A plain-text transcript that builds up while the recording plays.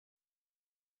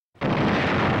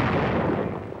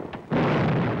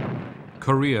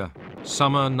Korea,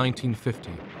 summer 1950.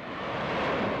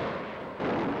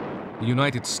 The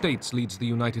United States leads the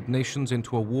United Nations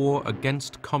into a war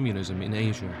against communism in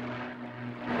Asia.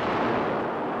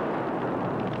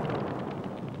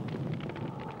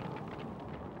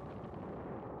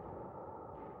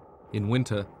 In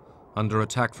winter, under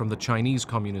attack from the Chinese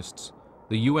communists,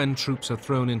 the UN troops are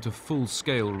thrown into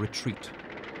full-scale retreat.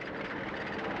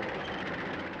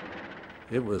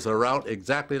 It was a route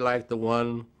exactly like the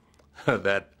one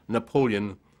that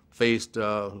Napoleon faced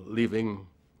leaving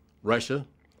Russia.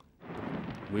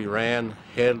 We ran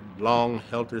headlong,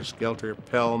 helter-skelter,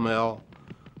 pell-mell,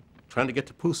 trying to get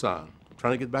to Busan,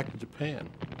 trying to get back to Japan.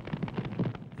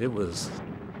 It was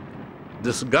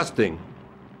disgusting.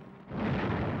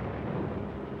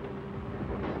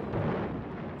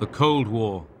 The Cold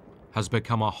War has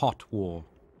become a hot war.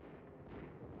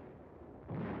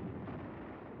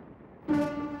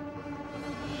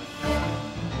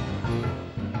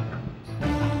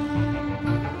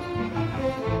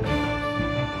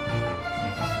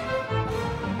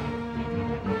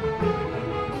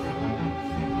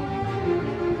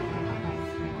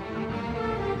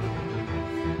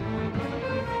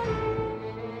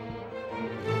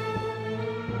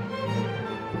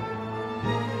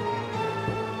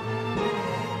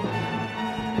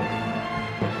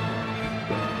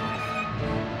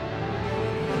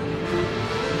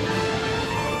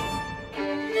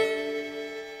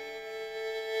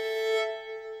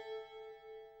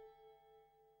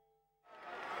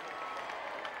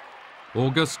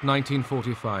 August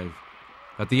 1945.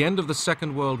 At the end of the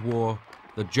Second World War,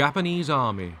 the Japanese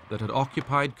army that had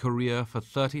occupied Korea for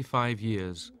 35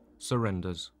 years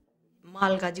surrenders.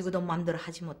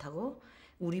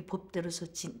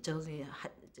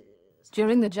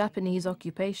 During the Japanese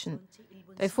occupation,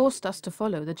 they forced us to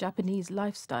follow the Japanese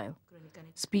lifestyle,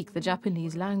 speak the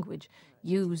Japanese language,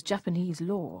 use Japanese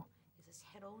law.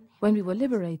 When we were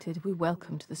liberated, we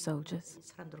welcomed the soldiers.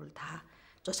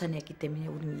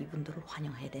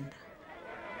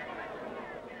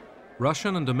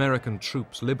 Russian and American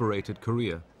troops liberated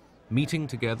Korea, meeting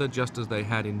together just as they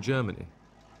had in Germany.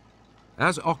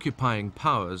 As occupying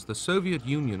powers, the Soviet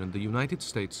Union and the United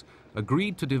States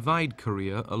agreed to divide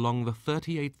Korea along the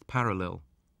 38th parallel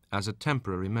as a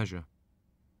temporary measure.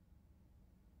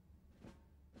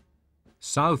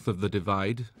 South of the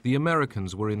divide, the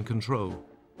Americans were in control.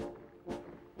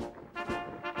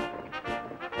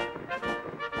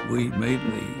 We made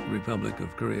the Republic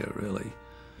of Korea, really,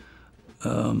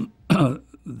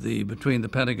 between the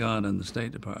Pentagon and the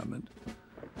State Department.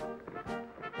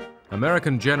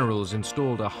 American generals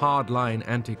installed a hardline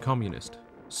anti-communist,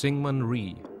 Syngman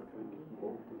Rhee.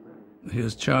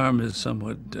 His charm is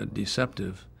somewhat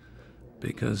deceptive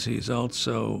because he's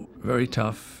also very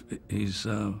tough. He's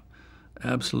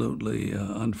absolutely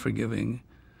unforgiving,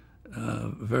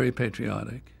 very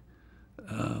patriotic.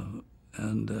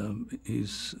 And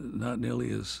he's not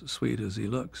nearly as sweet as he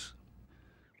looks.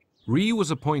 Rhee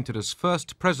was appointed as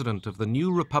first president of the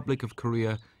new Republic of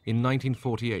Korea in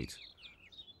 1948.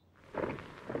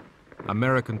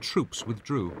 American troops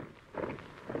withdrew.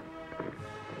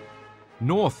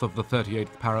 North of the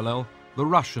 38th parallel, the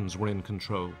Russians were in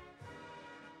control.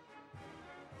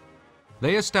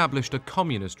 They established a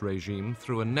communist regime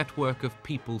through a network of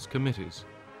people's committees.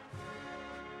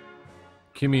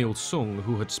 Kim Il-sung,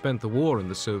 who had spent the war in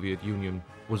the Soviet Union,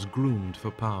 was groomed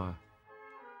for power.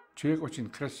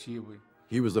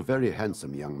 He was a very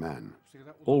handsome young man,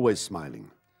 always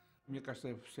smiling.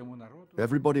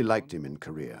 Everybody liked him in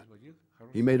Korea.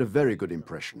 He made a very good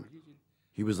impression.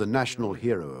 He was the national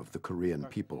hero of the Korean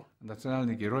people.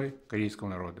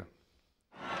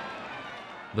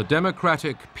 The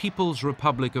Democratic People's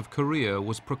Republic of Korea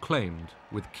was proclaimed,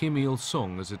 with Kim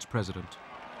Il-sung as its president.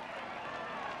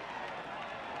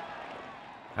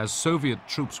 As Soviet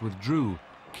troops withdrew,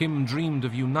 Kim dreamed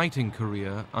of uniting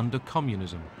Korea under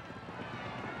communism.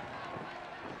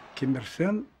 Kim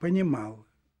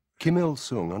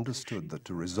Il-sung understood that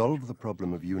to resolve the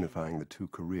problem of unifying the two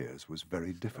Koreas was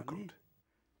very difficult,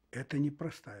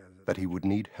 that he would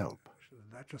need help.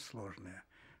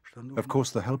 Of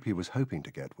course, the help he was hoping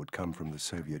to get would come from the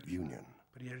Soviet Union.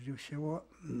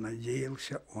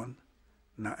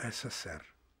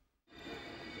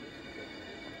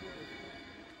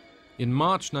 In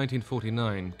March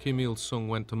 1949, Kim Il-sung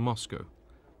went to Moscow,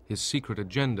 his secret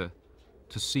agenda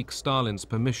to seek Stalin's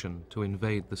permission to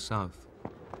invade the South.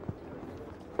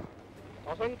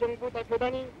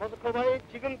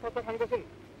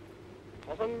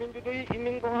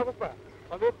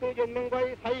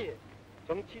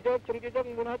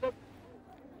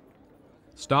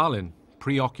 Stalin,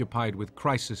 preoccupied with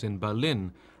crisis in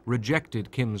Berlin,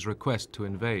 rejected Kim's request to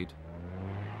invade.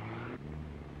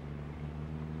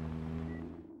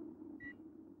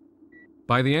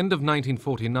 By the end of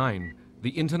 1949, the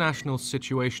international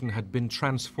situation had been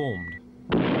transformed.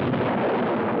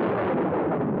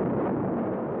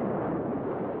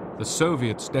 The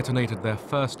Soviets detonated their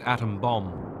first atom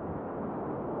bomb.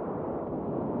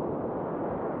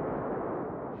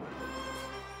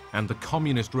 And the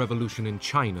communist revolution in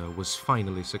China was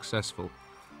finally successful.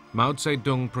 Mao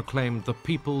Zedong proclaimed the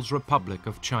People's Republic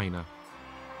of China.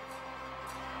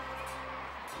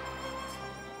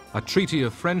 A treaty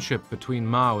of friendship between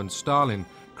Mao and Stalin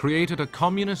created a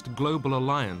communist global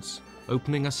alliance,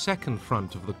 opening a second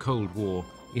front of the Cold War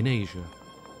in Asia.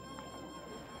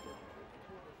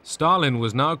 Stalin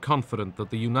was now confident that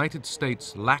the United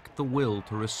States lacked the will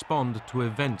to respond to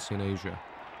events in Asia.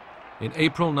 In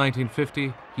April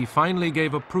 1950, he finally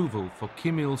gave approval for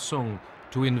Kim Il-sung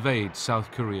to invade South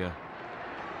Korea.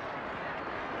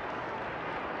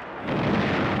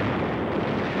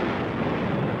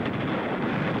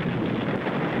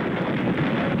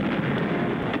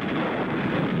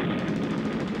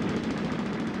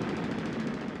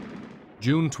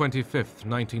 June 25th,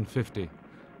 1950.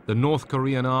 The North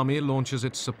Korean army launches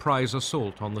its surprise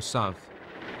assault on the south.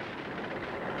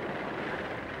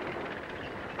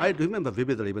 I remember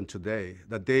vividly even today,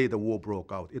 the day the war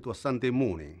broke out. It was Sunday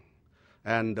morning,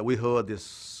 and we heard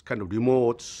this kind of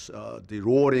remote, the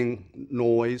roaring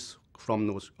noise from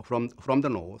the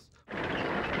north.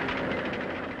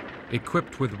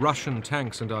 Equipped with Russian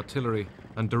tanks and artillery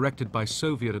and directed by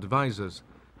Soviet advisors,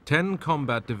 10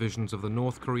 combat divisions of the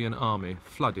North Korean army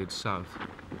flooded south.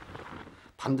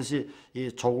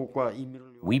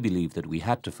 We believed that we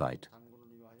had to fight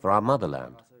for our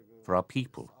motherland, for our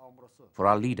people, for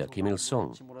our leader, Kim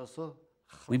Il-sung.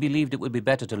 We believed it would be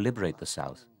better to liberate the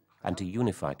South and to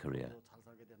unify Korea.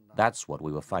 That's what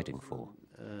we were fighting for.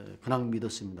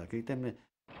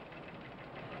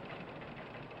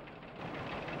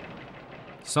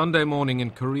 Sunday morning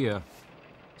in Korea,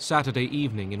 Saturday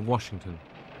evening in Washington.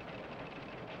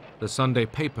 The Sunday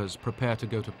papers prepare to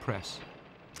go to press.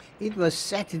 It was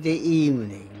Saturday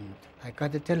evening. I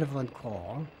got a telephone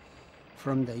call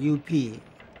from the UP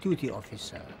duty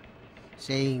officer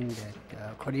saying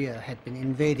that Korea had been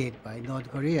invaded by North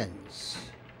Koreans.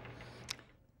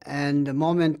 And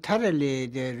momentarily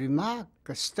the remark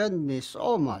stunned me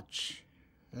so much,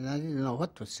 and I didn't know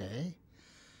what to say.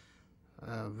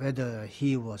 Whether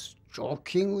he was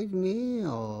joking with me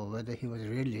or whether he was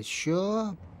really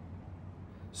sure.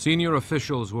 Senior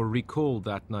officials were recalled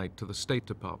that night to the State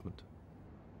Department.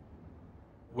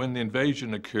 When the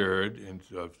invasion occurred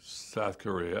of South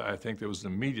Korea, I think there was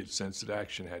an immediate sense that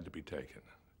action had to be taken.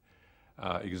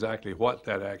 Exactly what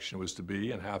that action was to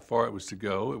be and how far it was to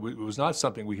go, it was not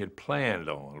something we had planned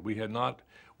on. We had not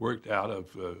worked out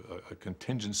of a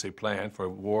contingency plan for a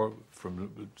war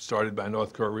started by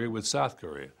North Korea with South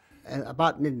Korea. And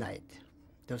about midnight,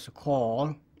 there was a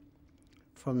call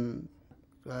from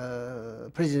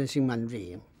President Syngman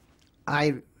Rhee.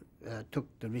 I took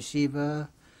the receiver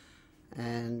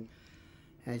and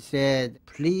I said,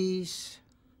 please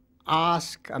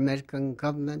ask American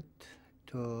government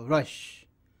to rush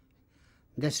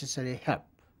necessary help.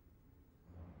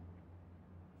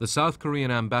 The South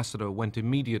Korean ambassador went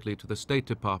immediately to the State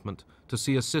Department to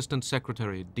see Assistant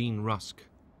Secretary Dean Rusk.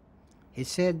 He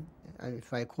said,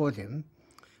 if I quote him,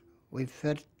 we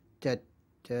felt that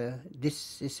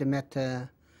this is a matter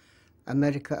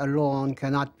America alone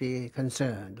cannot be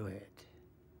concerned with.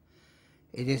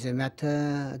 It is a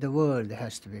matter the world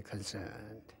has to be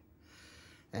concerned.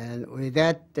 And with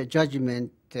that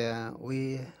judgment,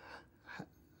 we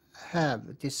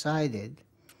have decided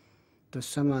to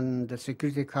summon the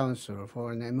Security Council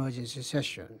for an emergency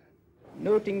session.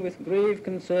 Noting with grave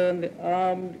concern the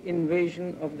armed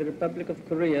invasion of the Republic of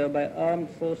Korea by armed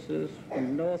forces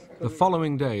from North Korea. The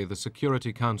following day, the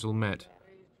Security Council met.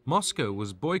 Moscow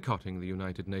was boycotting the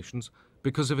United Nations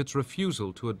because of its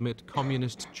refusal to admit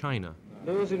Communist China.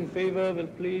 Those in favor will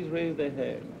please raise their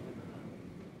hand.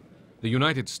 The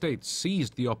United States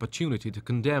seized the opportunity to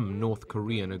condemn North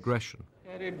Korean aggression.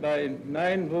 Carried by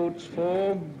 9 votes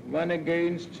for, 1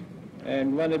 against,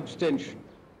 and 1 abstention.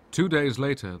 2 days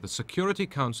later, the Security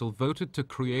Council voted to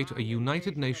create a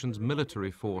United Nations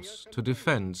military force to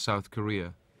defend South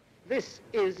Korea. This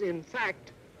is, in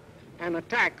fact, an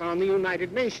attack on the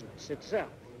United Nations itself.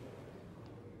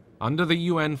 Under the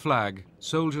UN flag,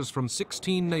 soldiers from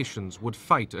 16 nations would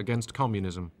fight against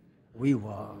communism. We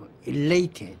were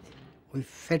elated. We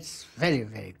felt very,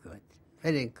 very good,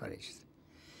 very encouraged.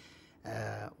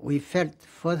 We felt,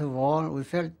 first of all, we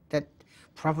felt that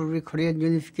probably Korean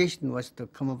unification was to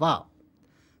come about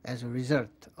as a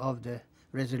result of the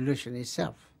resolution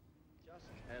itself.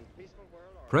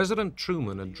 President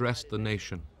Truman addressed the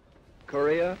nation.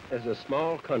 Korea is a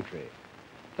small country,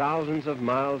 thousands of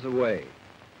miles away.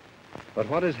 But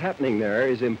what is happening there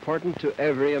is important to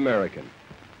every American.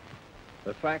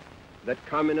 The fact that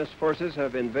communist forces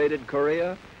have invaded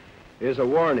Korea is a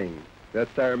warning that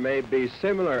there may be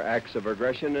similar acts of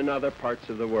aggression in other parts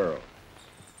of the world.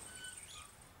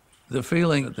 The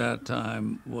feeling at that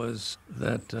time was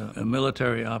that a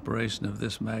military operation of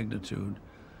this magnitude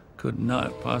could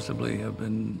not possibly have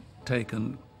been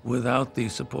taken without the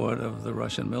support of the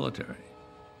Russian military.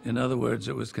 In other words,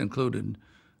 it was concluded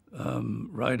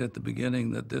right at the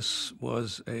beginning that this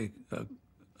was a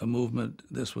movement,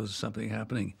 this was something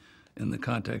happening in the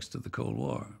context of the Cold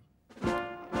War.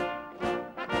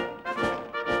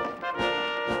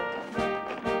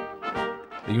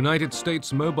 The United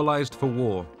States mobilized for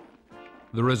war.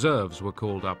 The reserves were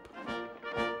called up.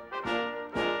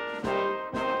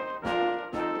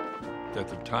 At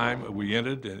the time we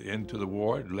entered into the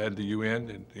war, led the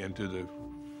UN into the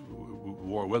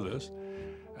war with us,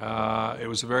 it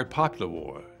was a very popular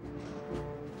war.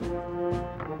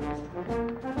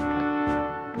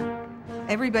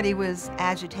 Everybody was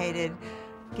agitated,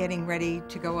 getting ready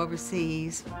to go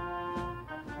overseas.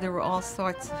 There were all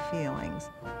sorts of feelings: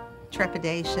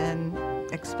 trepidation,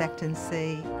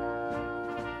 expectancy.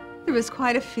 There was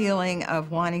quite a feeling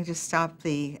of wanting to stop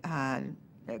the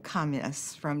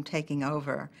communists from taking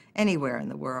over anywhere in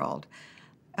the world.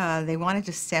 They wanted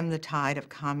to stem the tide of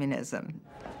communism.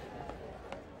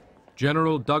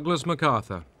 General Douglas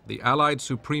MacArthur, the Allied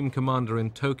Supreme Commander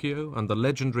in Tokyo and the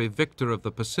legendary victor of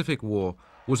the Pacific War,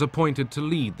 was appointed to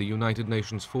lead the United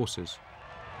Nations forces.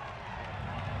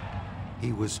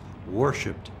 He was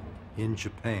worshipped in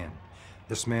Japan.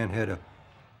 This man had a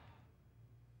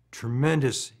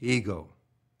tremendous ego,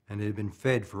 and it had been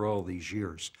fed for all these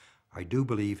years. I do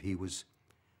believe he was,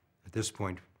 at this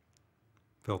point,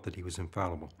 felt that he was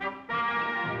infallible.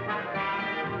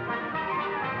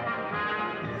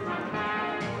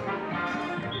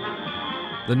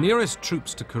 The nearest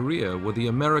troops to Korea were the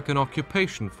American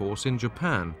occupation force in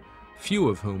Japan, few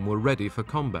of whom were ready for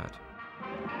combat.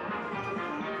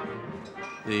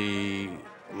 The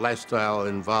lifestyle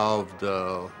involved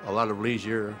a lot of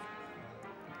leisure.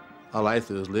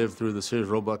 Olythus lived through the Sears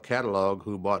Roebuck catalog,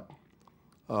 who bought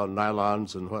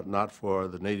nylons and whatnot for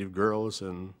the native girls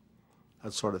and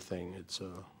that sort of thing.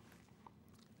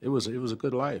 It was a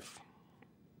good life.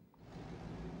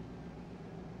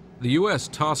 The U.S.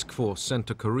 task force sent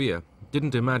to Korea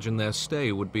didn't imagine their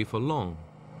stay would be for long.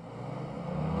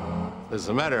 As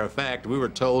a matter of fact, we were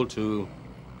told to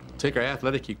take our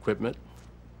athletic equipment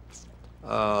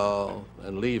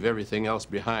and leave everything else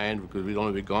behind because we'd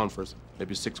only be gone for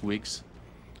maybe 6 weeks.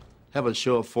 Have a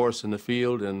show of force in the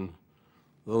field, and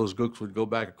those groups would go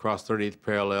back across 38th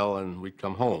parallel and we'd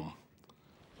come home.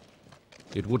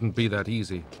 It wouldn't be that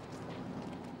easy.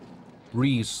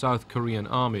 Rhee's South Korean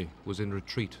army was in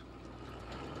retreat.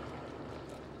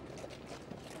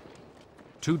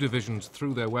 2 divisions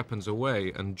threw their weapons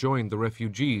away and joined the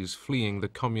refugees fleeing the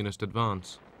communist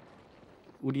advance.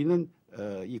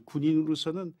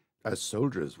 As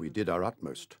soldiers, we did our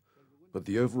utmost, but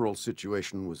the overall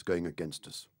situation was going against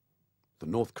us. The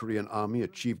North Korean army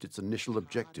achieved its initial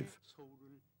objective.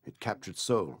 It captured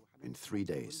Seoul in 3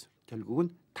 days.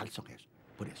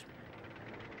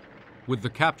 With the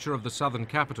capture of the southern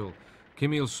capital,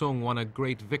 Kim Il-sung won a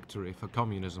great victory for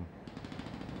communism.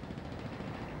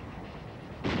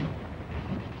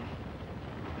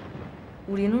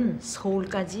 우리는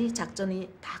서울까지 작전이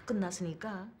다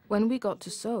끝났으니까. When we got to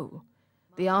Seoul,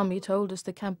 the army told us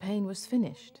the campaign was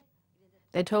finished.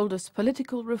 They told us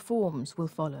political reforms will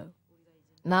follow.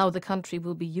 Now the country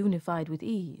will be unified with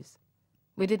ease.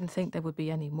 We didn't think there would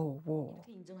be any more war.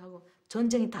 인정하고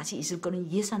전쟁이 다시 있을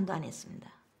거는 예상도 안 했습니다.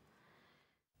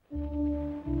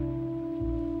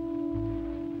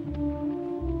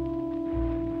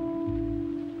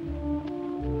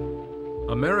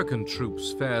 American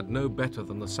troops fared no better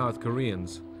than the South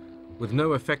Koreans. With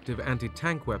no effective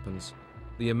anti-tank weapons,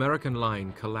 the American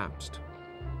line collapsed.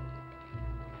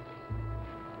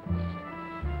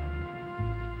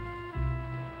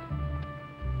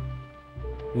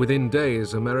 Within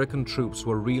days, American troops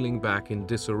were reeling back in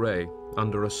disarray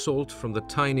under assault from the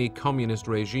tiny communist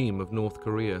regime of North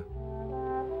Korea.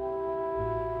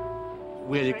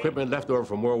 We had equipment left over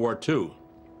from World War II.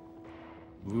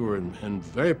 We were in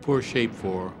very poor shape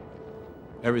for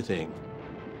everything.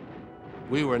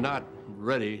 We were not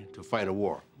ready to fight a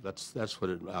war. That's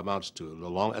what it amounts to.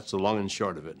 That's the long and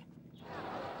short of it.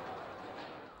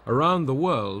 Around the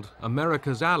world,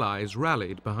 America's allies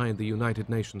rallied behind the United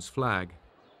Nations flag.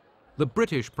 The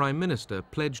British Prime Minister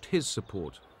pledged his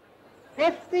support.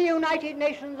 If the United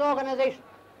Nations organization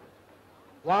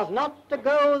was not to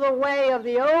go the way of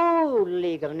the old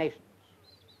League of Nations,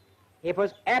 it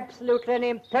was absolutely and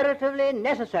imperatively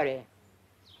necessary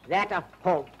that a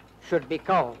halt should be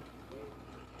called.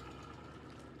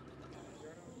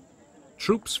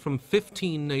 Troops from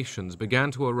 15 nations began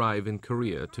to arrive in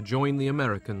Korea to join the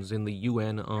Americans in the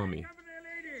UN Army.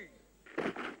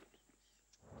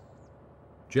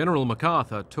 General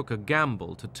MacArthur took a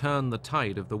gamble to turn the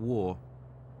tide of the war.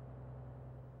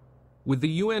 With the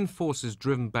UN forces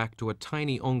driven back to a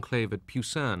tiny enclave at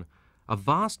Pusan, a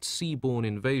vast seaborne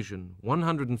invasion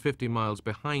 150 miles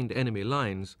behind enemy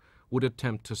lines would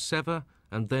attempt to sever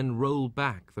and then roll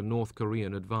back the North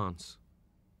Korean advance.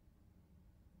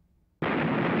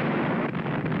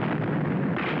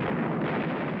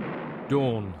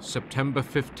 Dawn, September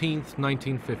 15th,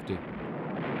 1950.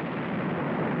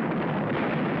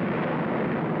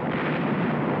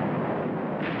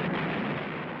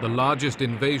 The largest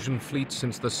invasion fleet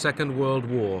since the Second World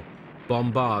War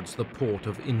bombards the port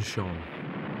of Incheon.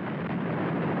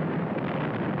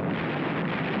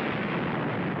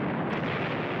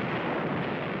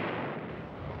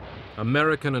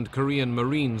 American and Korean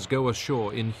Marines go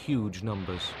ashore in huge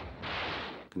numbers.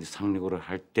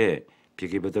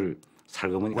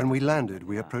 When we landed,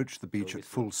 we approached the beach at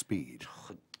full speed.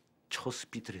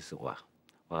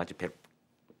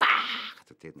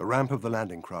 The ramp of the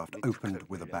landing craft opened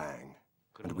with a bang,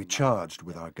 and we charged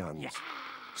with our guns,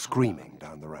 screaming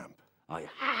down the ramp.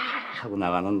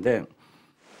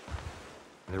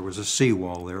 There was a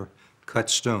seawall there, cut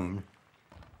stone.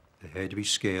 It had to be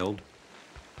scaled.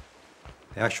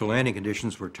 The actual landing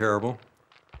conditions were terrible.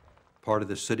 Part of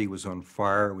the city was on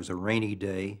fire. It was a rainy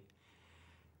day,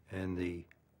 and the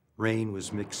rain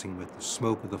was mixing with the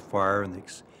smoke of the fire and the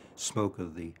smoke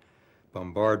of the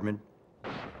bombardment.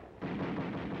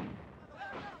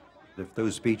 If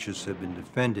those beaches had been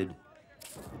defended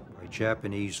by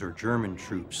Japanese or German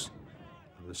troops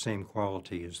of the same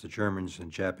quality as the Germans and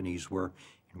Japanese were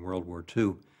in World War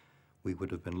II, we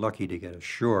would have been lucky to get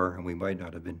ashore, and we might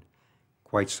not have been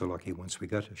quite so lucky once we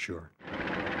got ashore.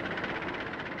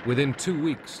 Within 2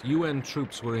 weeks, UN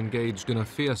troops were engaged in a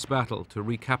fierce battle to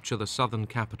recapture the southern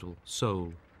capital,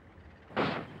 Seoul.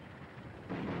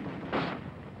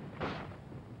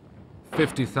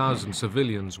 50,000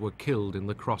 civilians were killed in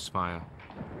the crossfire.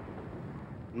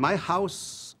 My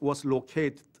house was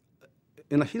located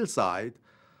in a hillside,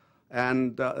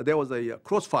 and there was a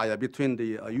crossfire between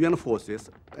the UN forces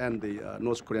and the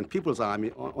North Korean People's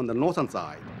Army on the northern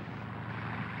side.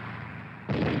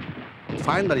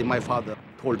 Finally, my father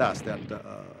told us that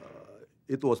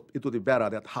it would be better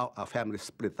that how our family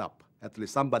split up. At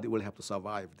least somebody will have to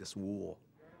survive this war.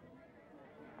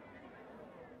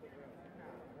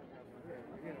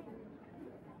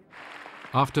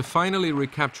 After finally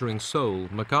recapturing Seoul,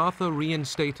 MacArthur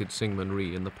reinstated Syngman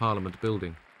Rhee in the Parliament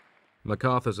building.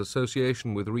 MacArthur's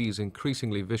association with Rhee's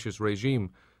increasingly vicious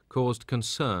regime caused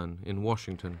concern in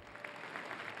Washington.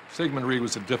 Syngman Rhee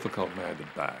was a difficult man to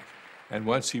back. And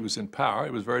once he was in power,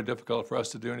 it was very difficult for us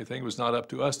to do anything. It was not up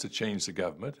to us to change the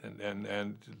government,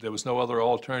 and there was no other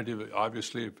alternative,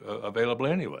 obviously, available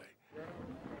anyway.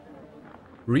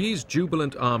 Rhee's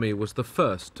jubilant army was the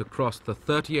first to cross the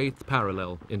 38th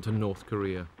parallel into North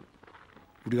Korea.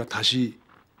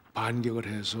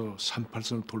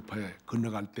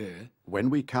 When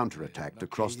we counterattacked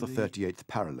across the 38th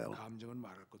parallel,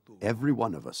 every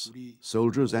one of us,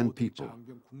 soldiers and people,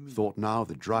 thought now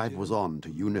the drive was on to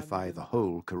unify the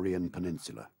whole Korean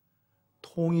peninsula.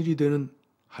 통일이 되는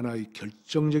하나의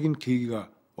결정적인 계기가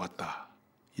왔다.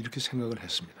 이렇게 생각을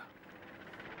했습니다.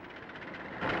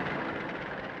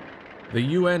 The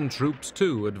UN troops,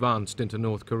 too, advanced into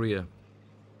North Korea.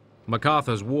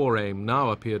 MacArthur's war aim now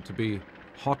appeared to be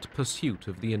hot pursuit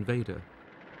of the invader.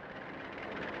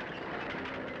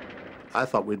 I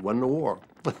thought we'd won the war.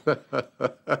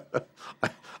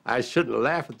 I shouldn't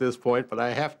laugh at this point, but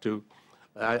I have to.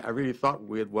 I really thought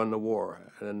we had won the war,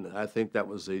 and I think that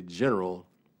was a general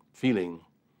feeling.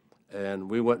 And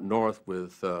we went north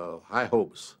with high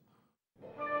hopes.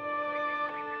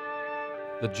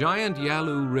 The giant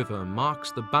Yalu River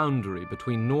marks the boundary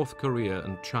between North Korea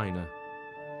and China.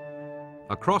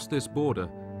 Across this border,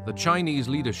 the Chinese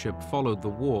leadership followed the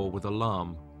war with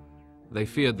alarm. They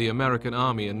feared the American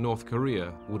army in North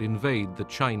Korea would invade the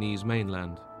Chinese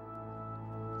mainland.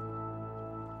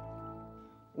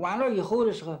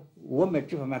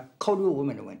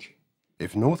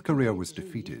 If North Korea was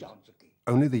defeated,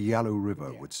 only the Yalu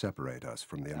River would separate us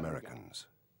from the Americans.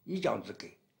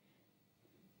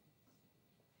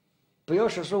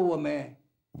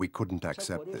 We couldn't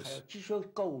accept this,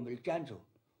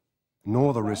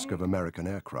 nor the risk of American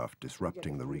aircraft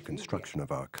disrupting the reconstruction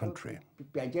of our country.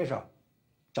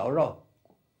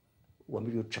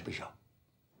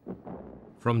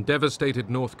 From devastated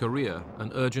North Korea,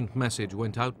 an urgent message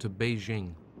went out to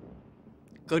Beijing.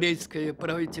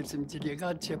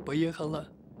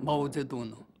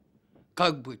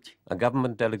 A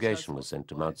government delegation was sent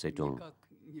to Mao Zedong.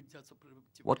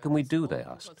 What can we do, they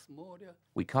asked.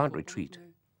 We can't retreat.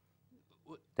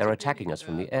 They're attacking us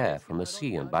from the air, from the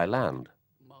sea, and by land.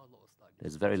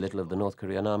 There's very little of the North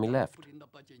Korean army left.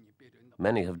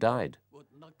 Many have died.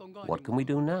 What can we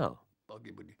do now?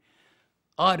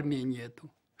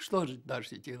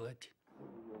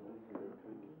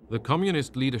 The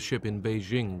communist leadership in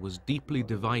Beijing was deeply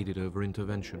divided over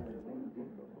intervention.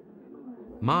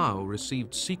 Mao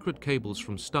received secret cables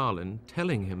from Stalin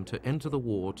telling him to enter the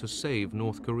war to save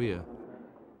North Korea.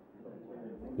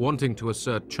 Wanting to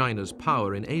assert China's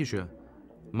power in Asia,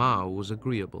 Mao was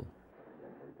agreeable.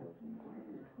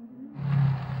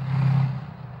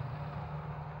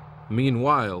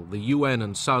 Meanwhile, the UN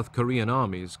and South Korean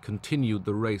armies continued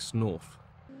the race north.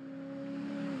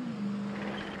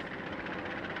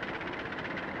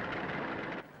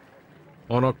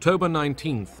 On October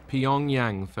 19th,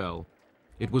 Pyongyang fell.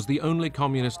 It was the only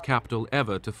communist capital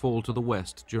ever to fall to the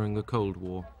West during the Cold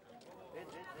War.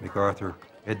 MacArthur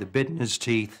had the bit in his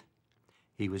teeth.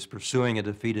 He was pursuing a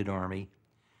defeated army.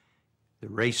 The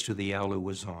race to the Yalu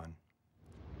was on.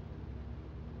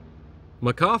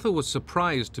 MacArthur was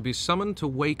surprised to be summoned to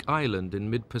Wake Island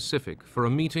in mid-Pacific for a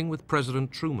meeting with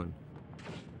President Truman.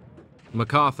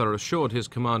 MacArthur assured his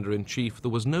commander-in-chief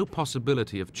there was no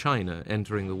possibility of China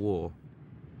entering the war.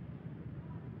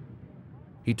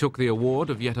 He took the award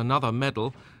of yet another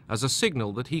medal as a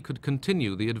signal that he could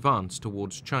continue the advance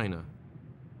towards China.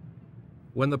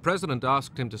 When the president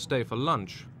asked him to stay for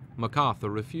lunch,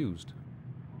 MacArthur refused.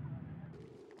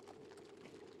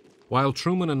 While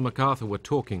Truman and MacArthur were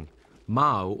talking,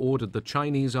 Mao ordered the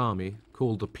Chinese army,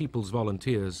 called the People's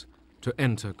Volunteers, to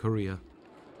enter Korea.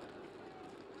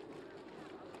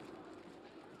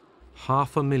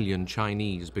 500,000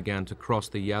 Chinese began to cross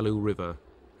the Yalu River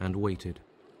and waited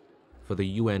for the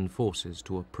UN forces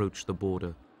to approach the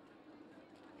border.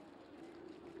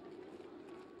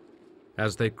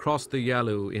 As they crossed the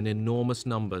Yalu in enormous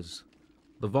numbers,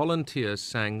 the volunteers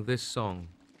sang this song.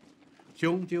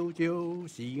 雄赳赳，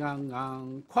喜昂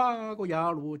昂，跨过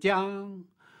鸭绿江，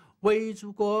为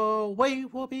祖国，为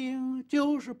和平，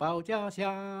就是保家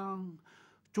乡。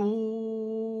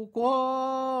祖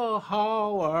国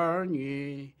好儿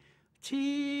女，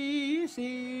齐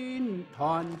心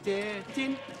团结，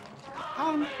金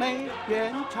抗美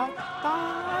援朝，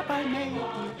打败美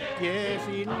帝野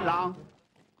心狼，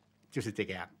就是这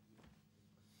个样。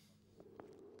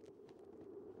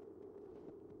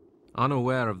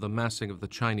 Unaware of the massing of the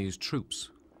Chinese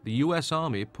troops, the US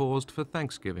Army paused for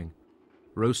Thanksgiving.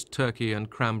 Roast turkey and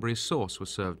cranberry sauce were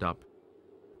served up.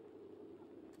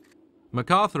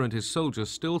 MacArthur and his soldiers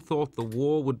still thought the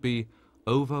war would be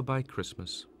over by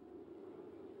Christmas.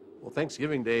 Well,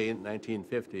 Thanksgiving Day in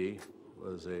 1950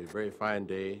 was a very fine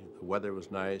day. The weather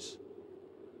was nice.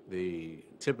 The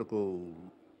typical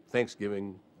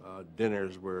Thanksgiving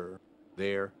dinners were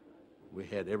there. We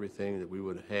had everything that we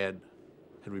would have had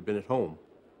we been at home.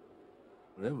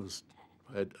 And it was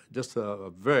just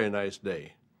a very nice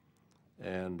day.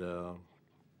 And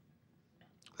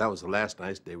that was the last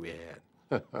nice day we had.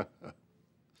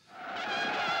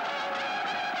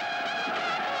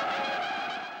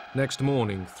 Next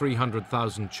morning,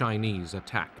 300,000 Chinese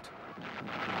attacked.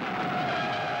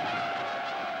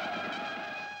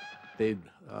 They'd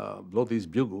blow these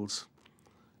bugles,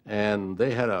 and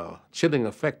they had a chilling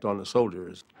effect on the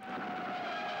soldiers.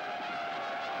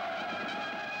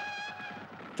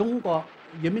 The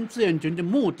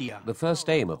first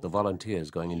aim of the volunteers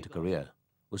going into Korea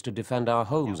was to defend our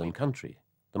homes and country,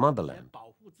 the motherland.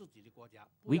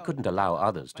 We couldn't allow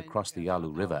others to cross the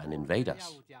Yalu River and invade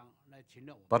us.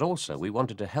 But also we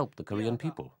wanted to help the Korean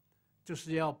people.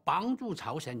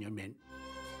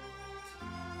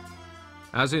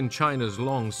 As in China's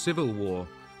long civil war,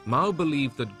 Mao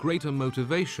believed that greater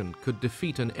motivation could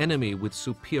defeat an enemy with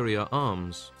superior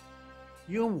arms.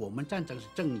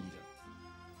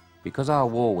 Because our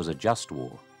war was a just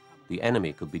war, the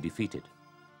enemy could be defeated.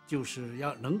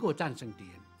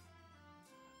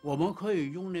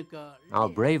 Our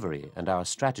bravery and our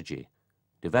strategy,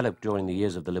 developed during the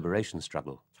years of the liberation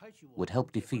struggle, would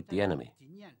help defeat the enemy.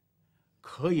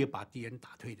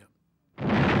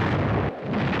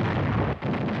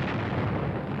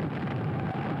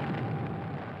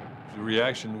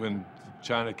 reaction when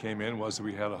China came in was that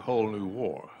we had a whole new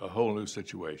war, a whole new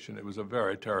situation. It was a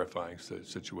very terrifying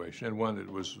situation, and one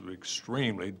that was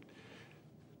extremely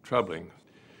troubling.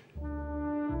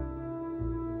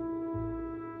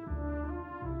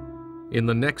 In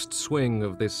the next swing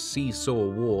of this seesaw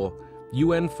war,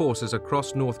 UN forces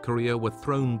across North Korea were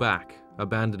thrown back,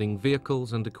 abandoning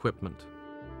vehicles and equipment.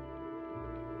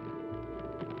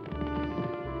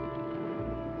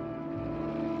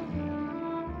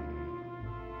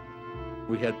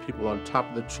 We had people on top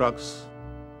of the trucks,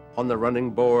 on the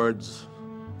running boards,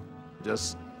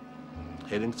 just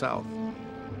heading south.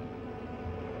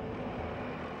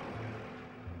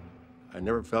 I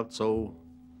never felt so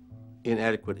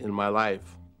inadequate in my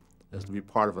life as to be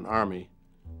part of an army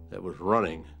that was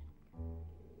running.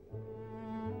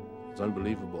 It's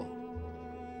unbelievable.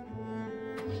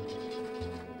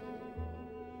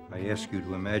 I ask you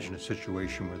to imagine a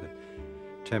situation where the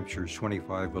temperature is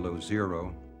 25 below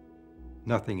zero.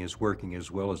 Nothing is working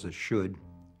as well as it should.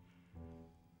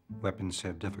 Weapons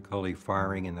have difficulty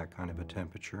firing in that kind of a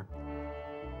temperature.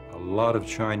 A lot of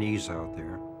Chinese out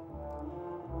there.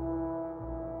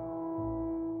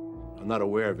 I'm not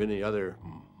aware of any other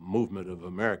movement of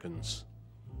Americans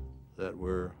that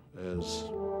were as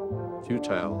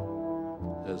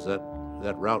futile as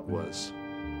that rout was.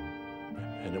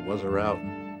 And it was a rout.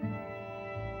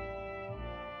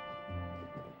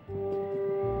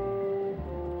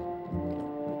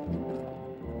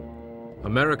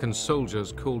 American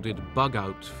soldiers called it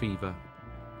bug-out fever.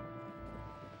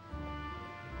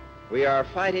 We are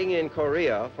fighting in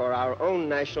Korea for our own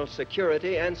national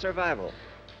security and survival.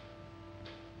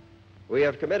 We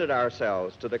have committed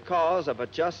ourselves to the cause of a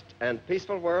just and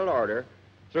peaceful world order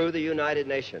through the United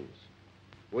Nations.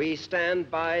 We stand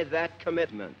by that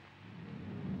commitment.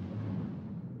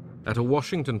 At a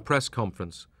Washington press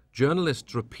conference,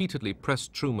 journalists repeatedly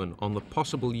pressed Truman on the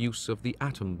possible use of the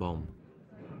atom bomb.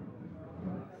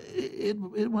 It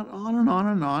went on and on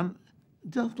and on,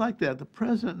 just like that. The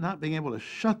president not being able to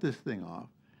shut this thing off,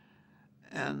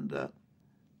 and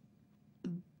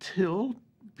till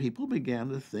people began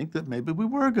to think that maybe we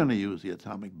were going to use the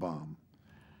atomic bomb.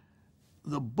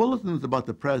 The bulletins about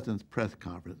the president's press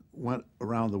conference went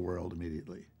around the world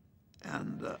immediately,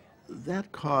 and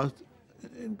that caused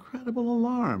incredible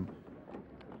alarm.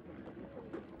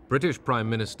 British Prime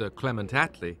Minister Clement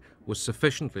Attlee was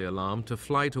sufficiently alarmed to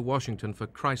fly to Washington for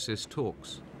crisis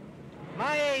talks.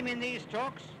 My aim in these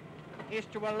talks is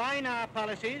to align our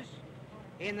policies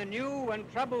in the new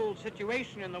and troubled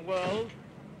situation in the world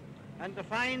and to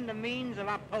find the means of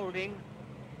upholding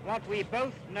what we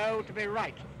both know to be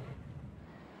right.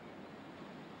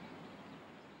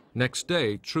 Next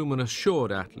day, Truman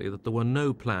assured Attlee that there were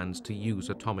no plans to use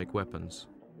atomic weapons.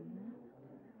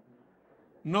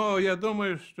 I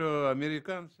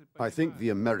think the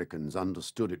Americans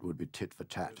understood it would be tit for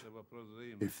tat.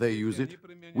 If they use it,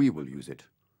 we will use it.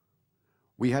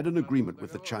 We had an agreement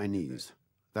with the Chinese.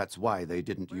 That's why they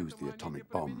didn't use the atomic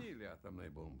bomb.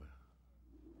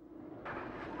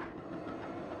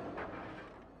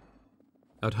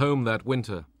 At home that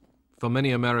winter, for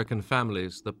many American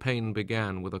families, the pain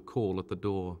began with a call at the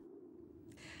door.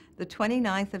 The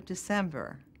 29th of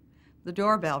December, the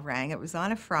doorbell rang. It was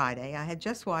on a Friday. I had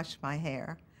just washed my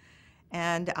hair.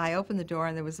 And I opened the door,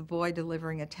 and there was a boy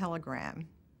delivering a telegram.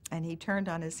 And he turned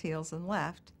on his heels and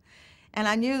left. And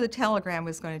I knew the telegram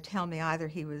was going to tell me either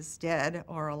he was dead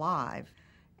or alive.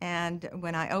 And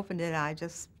when I opened it, I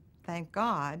just thanked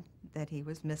God that he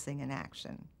was missing in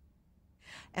action.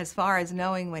 As far as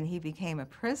knowing when he became a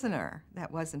prisoner,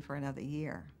 that wasn't for another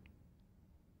year.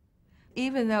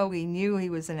 Even though we knew he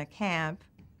was in a camp,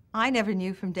 I never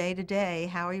knew from day to day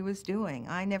how he was doing.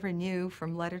 I never knew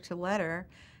from letter to letter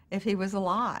if he was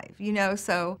alive, you know,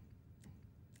 so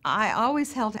I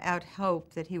always held out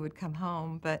hope that he would come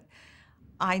home, but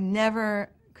I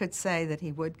never could say that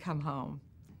he would come home.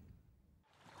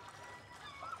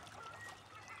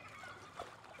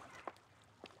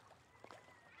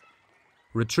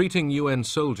 Retreating UN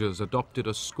soldiers adopted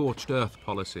a scorched earth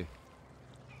policy.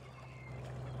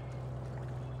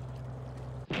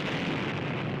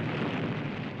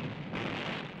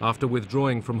 After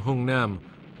withdrawing from Hungnam,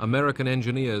 American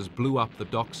engineers blew up the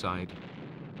dockside.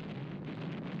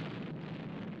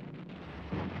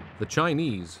 The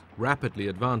Chinese, rapidly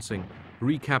advancing,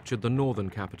 recaptured the northern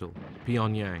capital,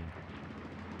 Pyongyang.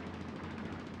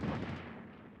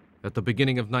 At the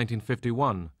beginning of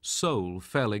 1951, Seoul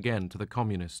fell again to the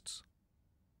communists.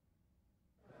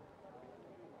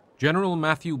 General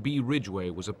Matthew B. Ridgway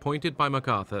was appointed by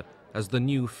MacArthur as the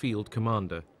new field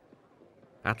commander.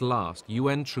 At last,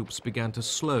 UN troops began to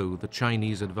slow the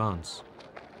Chinese advance.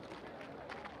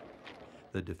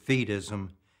 the defeatism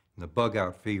and the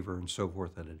bug-out fever and so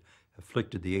forth that had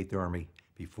afflicted the Eighth Army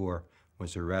before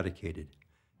was eradicated.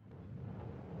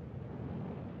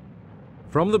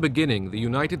 From the beginning, the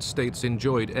United States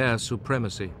enjoyed air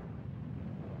supremacy.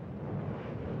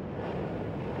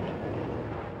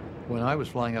 When I was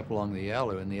flying up along the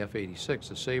Yalu in the F-86,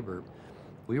 the Sabre,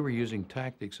 we were using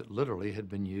tactics that literally had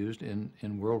been used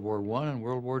in World War I and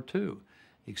World War II,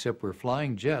 except we're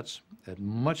flying jets at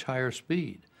much higher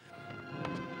speed.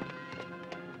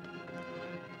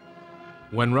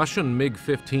 When Russian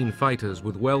MiG-15 fighters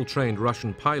with well-trained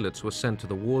Russian pilots were sent to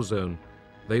the war zone,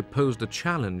 they posed a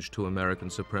challenge to American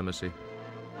supremacy.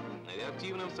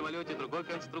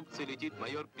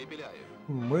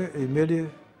 Мы имели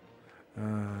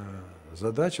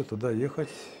задачу туда ехать.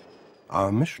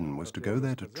 Our mission was to go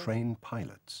there to train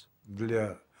pilots.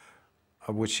 Для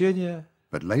обучения.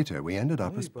 But later we ended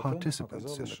up as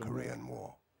participants in the Korean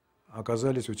War.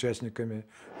 Оказались участниками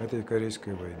этой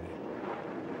Корейской войны.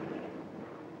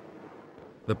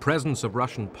 The presence of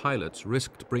Russian pilots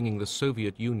risked bringing the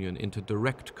Soviet Union into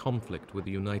direct conflict with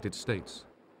the United States.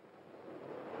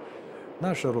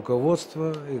 Наше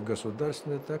руководство, и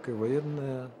государственное, так и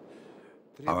военное.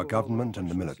 Our government and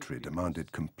the military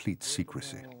demanded complete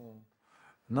secrecy.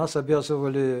 Нас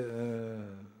обязывали,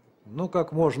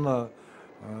 как можно.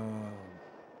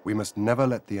 We must never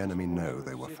let the enemy know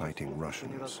they were fighting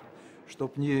Russians.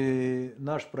 Чтоб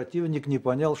наш противник не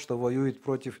понял, что воюет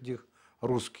против них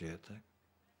русские.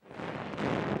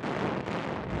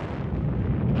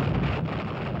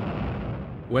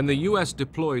 When the US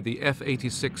deployed the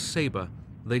F-86 Sabre,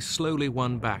 they slowly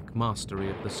won back mastery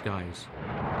of the skies.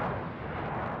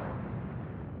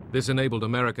 This enabled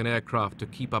American aircraft to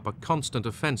keep up a constant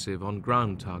offensive on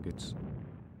ground targets.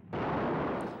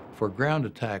 For ground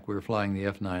attack, we were flying the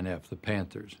F-9F, the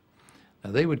Panthers.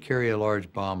 Now, they would carry a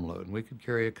large bomb load, and we could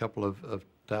carry a couple of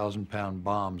 1,000-pound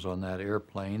bombs on that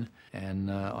airplane, and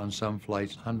on some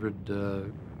flights,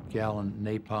 100-gallon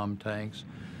napalm tanks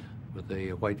with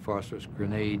a white phosphorus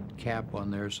grenade cap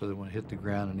on there so that when it hit the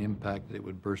ground and impacted, it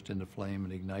would burst into flame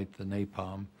and ignite the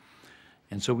napalm.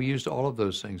 And so we used all of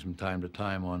those things from time to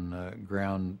time on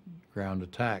ground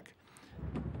attack.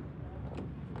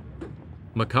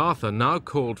 MacArthur now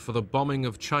called for the bombing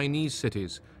of Chinese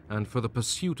cities and for the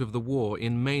pursuit of the war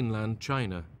in mainland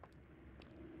China.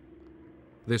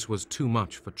 This was too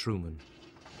much for Truman.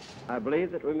 I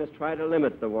believe that we must try to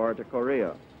limit the war to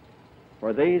Korea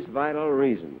for these vital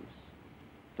reasons: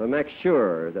 to make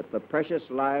sure that the precious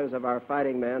lives of our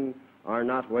fighting men are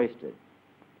not wasted,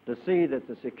 to see that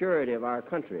the security of our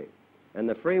country and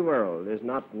the free world is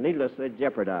not needlessly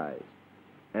jeopardized,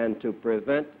 and to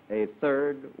prevent a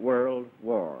third world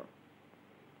war.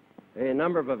 A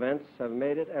number of events have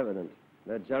made it evident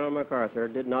that General MacArthur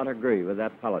did not agree with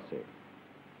that policy.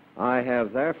 I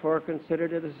have therefore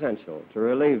considered it essential to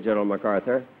relieve General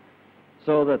MacArthur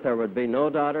so that there would be no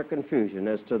doubt or confusion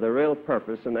as to the real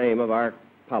purpose and aim of our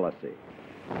policy.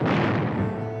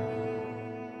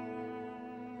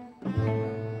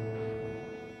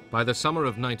 By the summer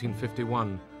of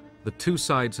 1951, the two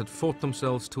sides had fought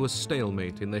themselves to a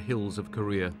stalemate in the hills of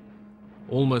Korea,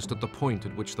 almost at the point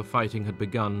at which the fighting had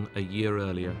begun a year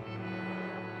earlier.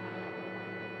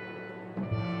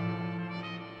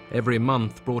 Every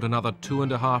month brought another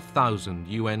 2,500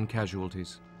 UN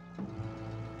casualties.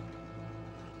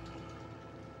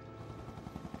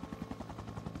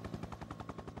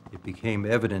 It became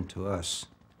evident to us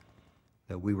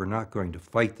that we were not going to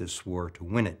fight this war to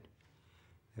win it,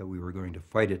 that we were going to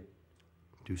fight it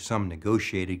to some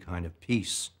negotiated kind of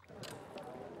peace.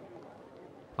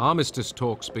 Armistice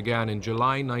talks began in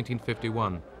July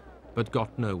 1951, but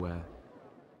got nowhere.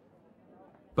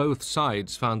 Both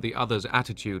sides found the other's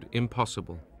attitude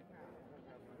impossible.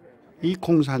 이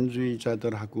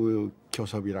공산주의자들하고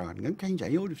교섭이라고 하는 건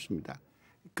굉장히 어렵습니다.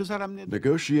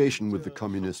 Negotiation with the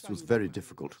communists was very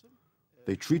difficult.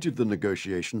 They treated the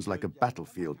negotiations like a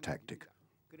battlefield tactic,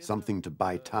 something to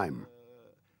buy time.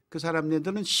 그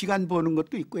사람네들은 시간 버는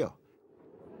것도 있고요.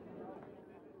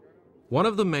 One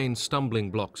of the main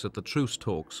stumbling blocks at the truce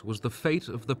talks was the fate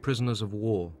of the prisoners of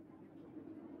war.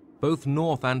 Both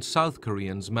North and South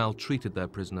Koreans maltreated their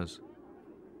prisoners.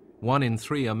 1 in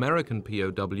 3 American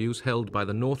POWs held by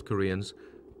the North Koreans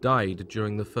died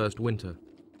during the first winter.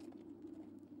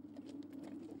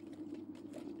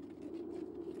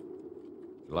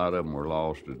 A lot of them were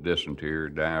lost to dysentery,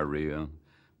 diarrhea,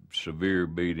 severe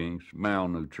beatings,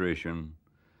 malnutrition.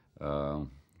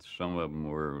 Some of them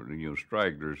were,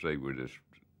 stragglers. They were just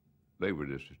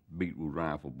beat with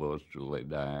rifle bullets till they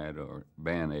died, or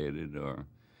bayoneted, or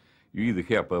you either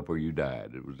kept up or you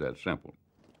died. It was that simple.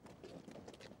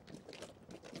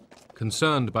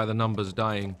 Concerned by the numbers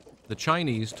dying, the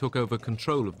Chinese took over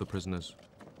control of the prisoners.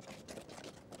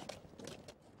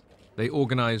 They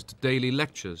organized daily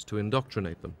lectures to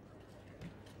indoctrinate them.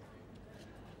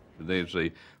 They'd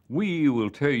say, "We will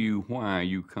tell you why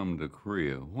you come to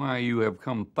Korea, why you have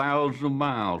come thousands of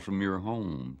miles from your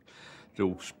home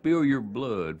to spill your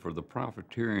blood for the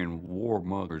profiteering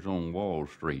warmongers on Wall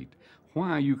Street,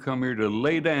 why you come here to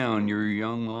lay down your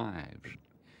young lives.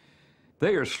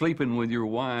 They are sleeping with your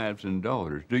wives and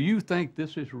daughters. Do you think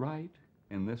this is right?"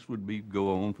 And this would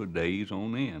go on for days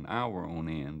on end, hour on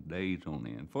end, days on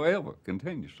end, forever,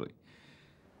 continuously.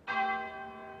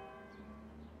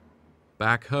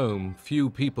 Back home, few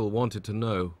people wanted to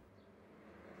know.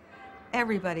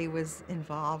 Everybody was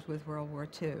involved with World War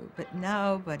II, but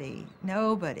nobody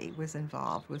was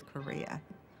involved with Korea.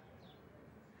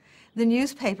 The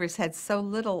newspapers had so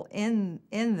little in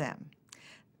them.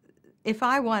 If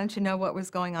I wanted to know what was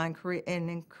going on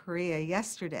in Korea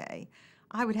yesterday,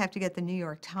 I would have to get the New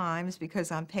York Times,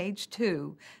 because on page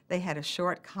 2, they had a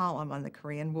short column on the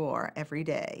Korean War every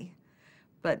day.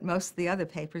 But most of the other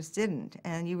papers didn't,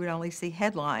 and you would only see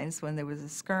headlines when there was a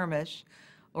skirmish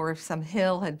or if some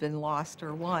hill had been lost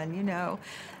or won, you know.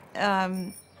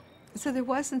 So there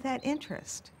wasn't that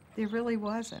interest. There really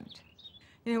wasn't.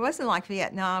 You know, it wasn't like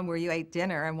Vietnam where you ate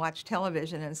dinner and watched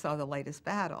television and saw the latest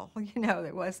battle. You know,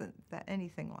 there wasn't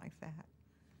anything like that.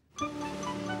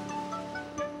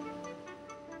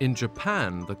 In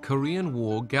Japan, the Korean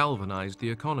War galvanized the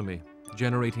economy,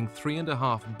 generating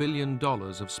 $3.5 billion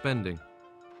of spending.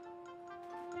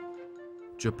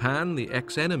 Japan, the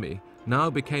ex-enemy, now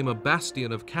became a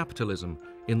bastion of capitalism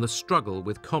in the struggle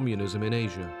with communism in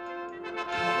Asia.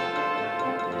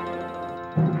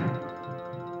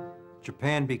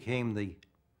 Japan became the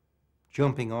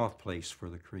jumping-off place for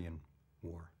the Korean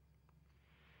War.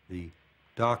 The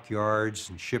dockyards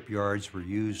and shipyards were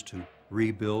used to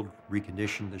rebuild,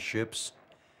 recondition the ships.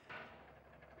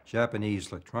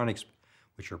 Japanese electronics,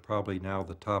 which are probably now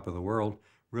the top of the world,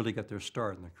 really got their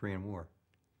start in the Korean War.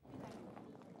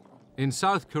 In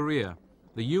South Korea,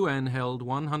 the UN held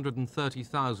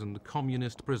 130,000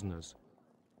 communist prisoners.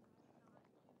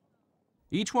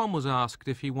 Each one was asked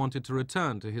if he wanted to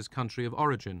return to his country of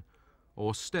origin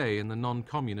or stay in the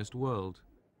non-communist world.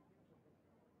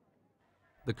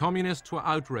 The communists were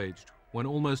outraged when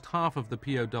almost half of the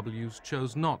POWs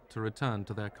chose not to return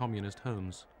to their communist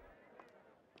homes.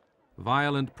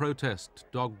 Violent protest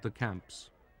dogged the camps.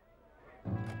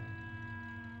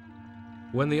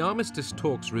 When the armistice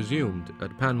talks resumed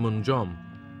at Panmunjom,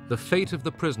 the fate of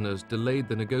the prisoners delayed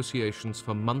the negotiations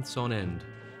for months on end.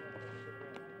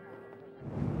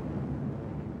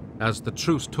 As the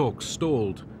truce talks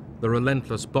stalled, the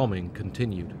relentless bombing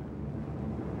continued.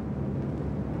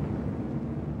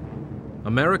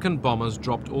 American bombers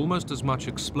dropped almost as much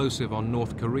explosive on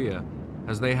North Korea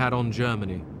as they had on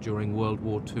Germany during World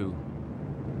War II.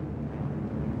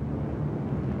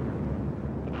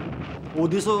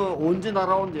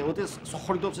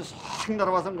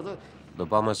 The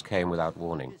bombers came without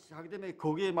warning.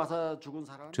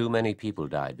 Too many people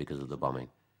died because of the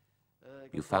bombing.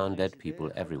 You found dead people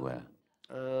everywhere.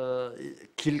 There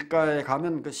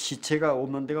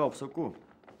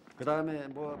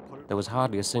was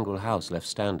hardly a single house left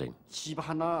standing.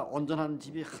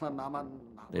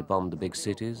 They bombed the big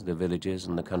cities, the villages,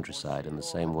 and the countryside in the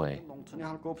same way.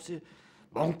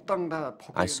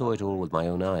 I saw it all with my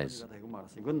own eyes.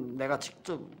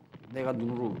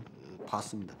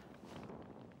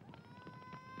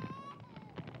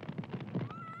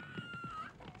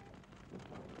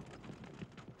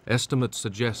 Estimates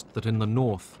suggest that in the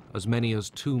north, as many as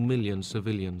 2 million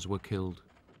civilians were killed.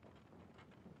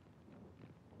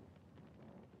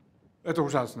 It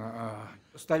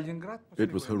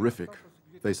was horrific.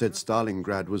 They said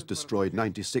Stalingrad was destroyed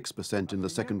 96% in the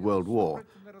Second World War,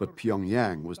 but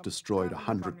Pyongyang was destroyed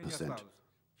 100%.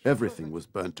 Everything was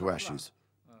burnt to ashes.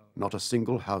 Not a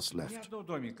single house left.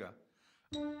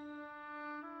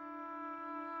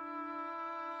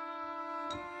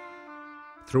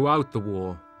 Throughout the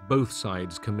war, both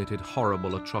sides committed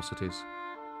horrible atrocities.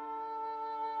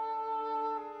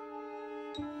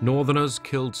 Northerners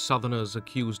killed Southerners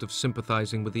accused of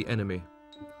sympathizing with the enemy.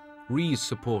 Rhee's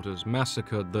supporters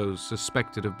massacred those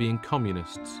suspected of being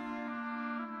communists.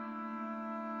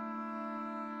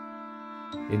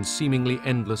 In seemingly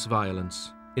endless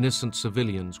violence, innocent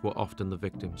civilians were often the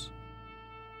victims.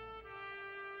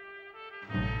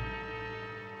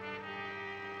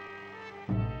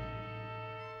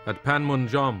 At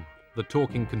Panmunjom, the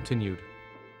talking continued.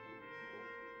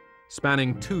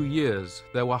 Spanning 2 years,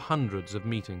 there were hundreds of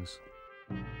meetings.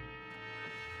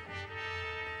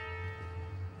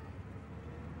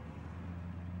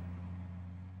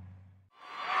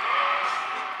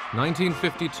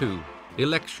 1952,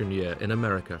 election year in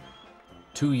America.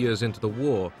 2 years into the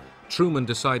war, Truman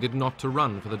decided not to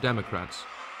run for the Democrats.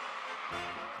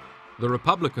 The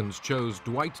Republicans chose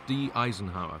Dwight D.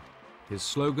 Eisenhower. His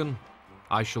slogan,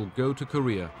 "I shall go to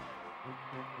Korea."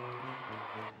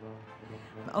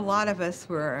 A lot of us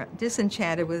were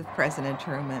disenchanted with President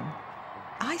Truman.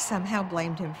 I somehow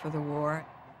blamed him for the war.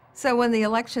 So when the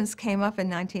elections came up in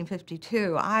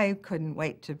 1952, I couldn't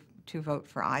wait to vote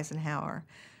for Eisenhower.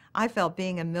 I felt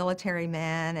being a military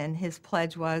man, and his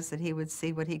pledge was that he would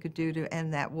see what he could do to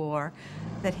end that war,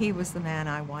 that he was the man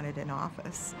I wanted in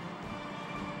office.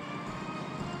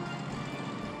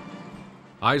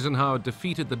 Eisenhower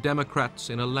defeated the Democrats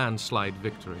in a landslide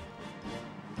victory.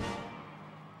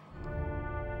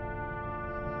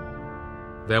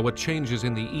 There were changes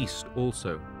in the East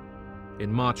also.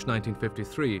 In March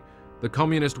 1953, the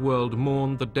communist world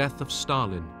mourned the death of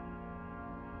Stalin.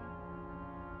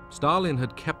 Stalin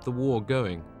had kept the war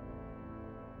going.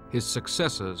 His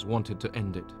successors wanted to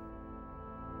end it.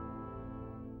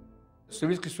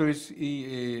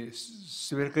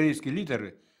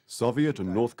 Soviet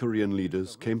and North Korean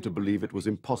leaders came to believe it was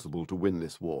impossible to win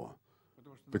this war,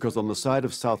 because on the side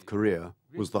of South Korea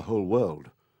was the whole world,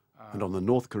 and on the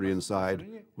North Korean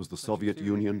side was the Soviet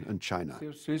Union and China.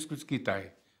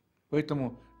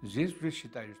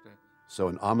 So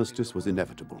an armistice was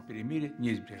inevitable.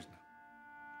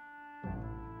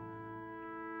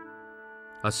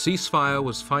 A ceasefire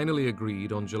was finally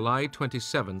agreed on July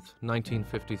 27,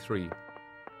 1953.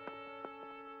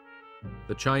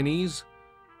 The Chinese,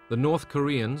 the North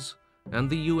Koreans, and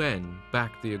the UN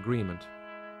backed the agreement.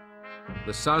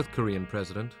 The South Korean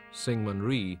president, Syngman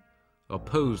Rhee,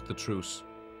 opposed the truce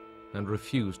and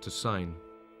refused to sign.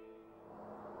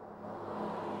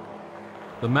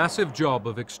 The massive job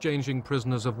of exchanging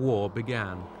prisoners of war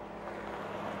began.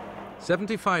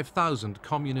 75,000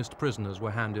 communist prisoners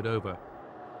were handed over.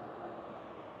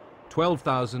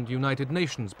 12,000 United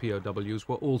Nations POWs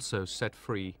were also set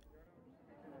free.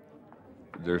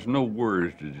 There's no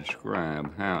words to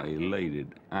describe how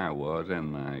elated I was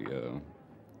and my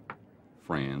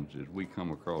friends as we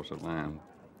come across the line.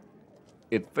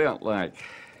 It felt like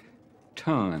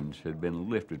tons had been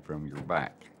lifted from your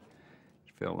back.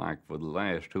 It felt like for the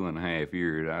last 2.5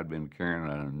 years I'd been carrying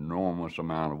an enormous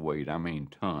amount of weight, I mean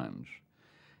tons.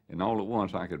 And all at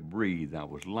once I could breathe, I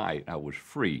was light, I was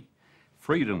free.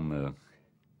 Freedom's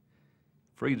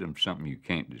something you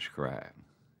can't describe.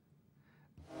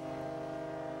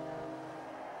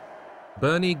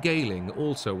 Bernie Gehling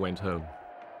also went home.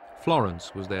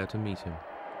 Florence was there to meet him.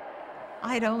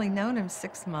 I'd only known him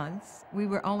 6 months. We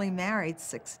were only married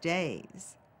 6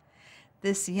 days.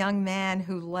 This young man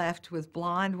who left with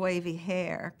blonde, wavy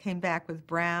hair came back with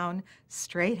brown,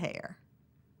 straight hair,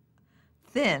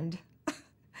 thinned.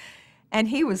 And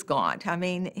he was gaunt. I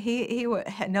mean, he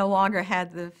no longer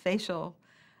had the facial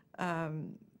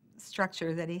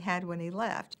structure that he had when he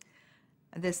left.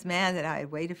 This man that I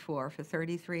had waited for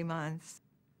 33 months.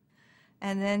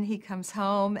 And then he comes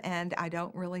home, and I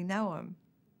don't really know him.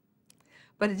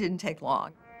 But it didn't take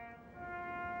long.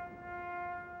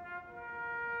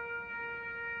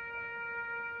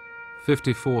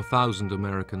 $54,000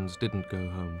 Americans didn't go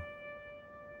home.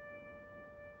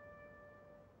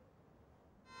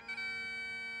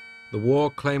 The war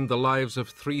claimed the lives of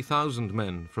 3,000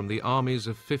 men from the armies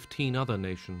of 15 other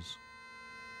nations.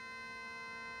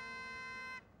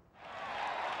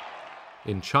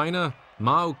 In China,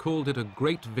 Mao called it a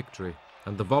great victory,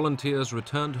 and the volunteers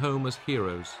returned home as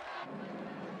heroes.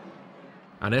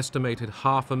 An estimated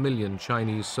 500,000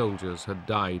 Chinese soldiers had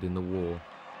died in the war.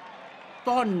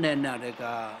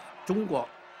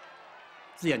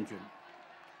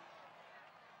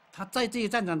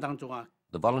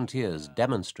 The volunteers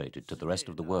demonstrated to the rest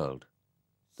of the world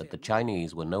that the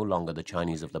Chinese were no longer the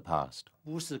Chinese of the past.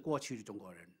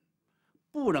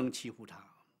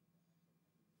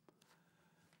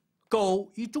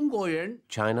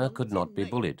 China could not be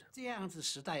bullied.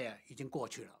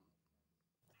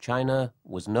 China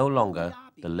was no longer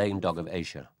the lame dog of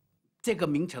Asia.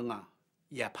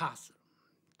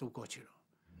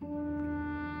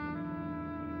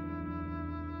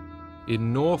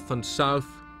 In North and South,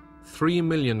 3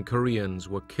 million Koreans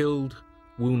were killed,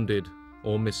 wounded,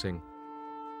 or missing.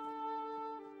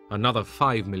 Another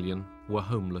 5 million were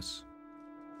homeless.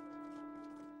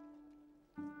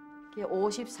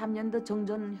 53년도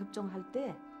정전 협정할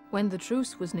때 When the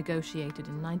truce was negotiated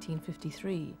in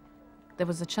 1953, there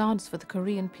was a chance for the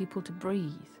Korean people to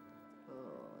breathe.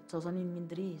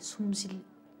 조선인민들이 숨쉴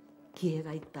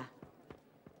기회가 있다.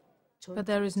 But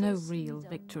there is no real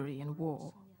victory in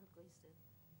war.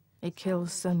 It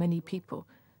kills so many people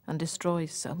and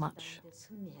destroys so much.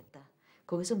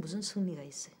 거기서 무슨 승리가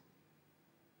있어요?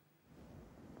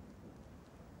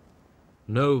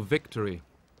 No victory,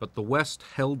 but the West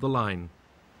held the line.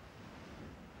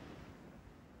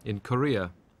 In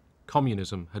Korea,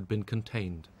 communism had been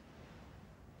contained.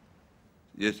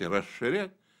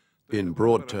 In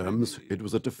broad terms, it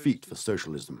was a defeat for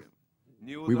socialism.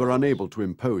 We were unable to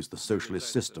impose the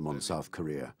socialist system on South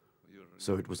Korea,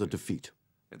 so it was a defeat.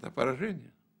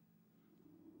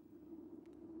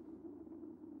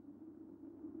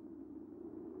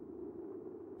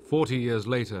 40 years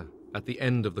later, at the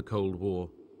end of the Cold War,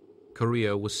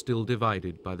 Korea was still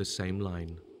divided by the same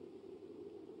line.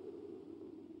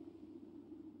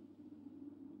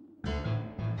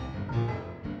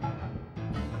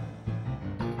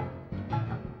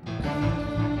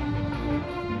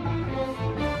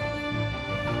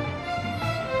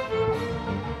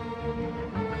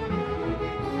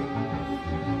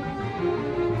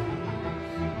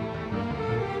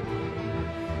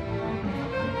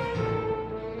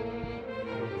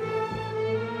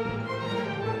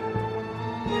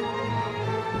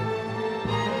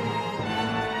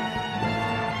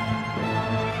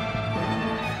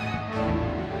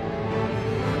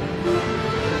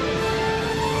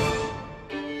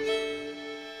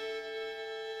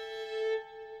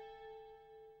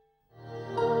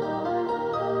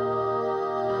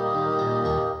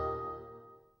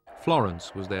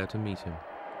 Florence was there to meet him.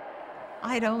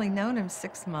 I'd only known him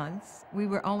 6 months. We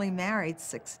were only married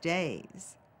 6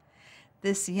 days.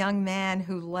 This young man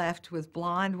who left with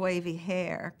blonde, wavy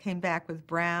hair came back with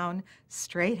brown,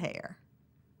 straight hair,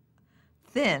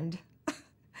 thinned,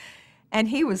 and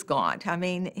he was gaunt. I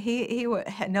mean, he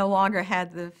no longer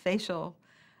had the facial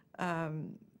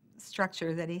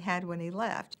structure that he had when he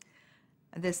left.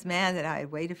 This man that I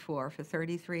had waited for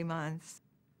 33 months.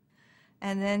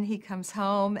 And then he comes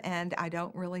home, and I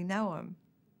don't really know him.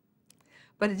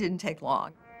 But it didn't take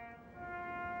long.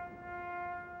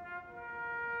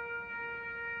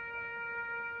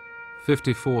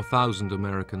 $54,000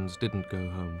 Americans didn't go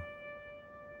home.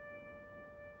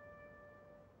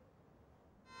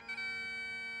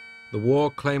 The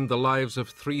war claimed the lives of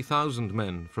 3,000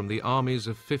 men from the armies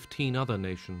of 15 other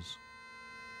nations.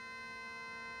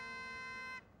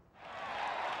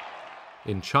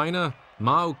 In China,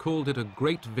 Mao called it a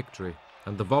great victory,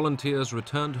 and the volunteers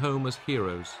returned home as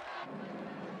heroes.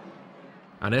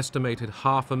 An estimated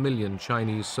 500,000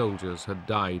 Chinese soldiers had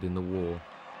died in the war.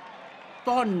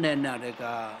 锻炼了那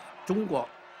个中国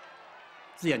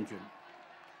志愿军，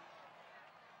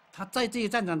他在这一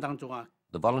战场当中啊。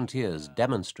 The volunteers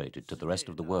demonstrated to the rest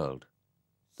of the world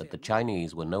that the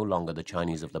Chinese were no longer the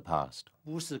Chinese of the past.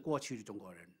 不是过去的中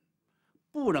国人，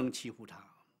不能欺负他。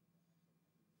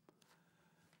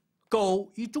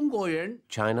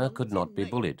 China could not be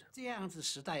bullied.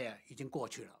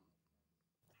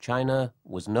 China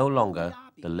was no longer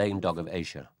the lame dog of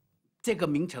Asia.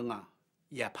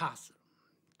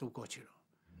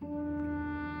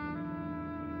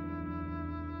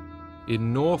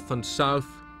 In North and South,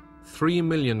 3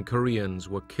 million Koreans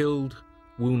were killed,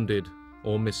 wounded,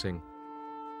 or missing.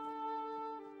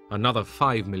 Another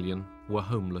 5 million were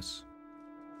homeless.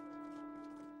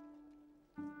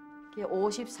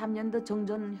 53년도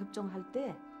정전 협정할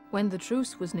때 When the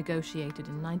truce was negotiated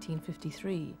in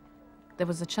 1953, there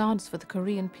was a chance for the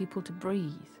Korean people to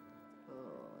breathe.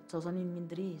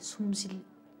 조선인민들이 숨쉴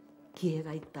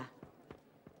기회가 있다.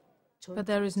 But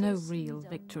there is no real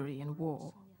victory in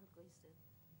war.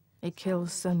 It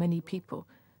kills so many people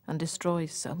and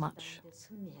destroys so much.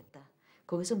 승리했다.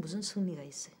 거기서 무슨 승리가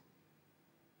있어요?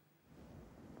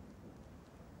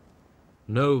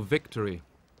 No victory,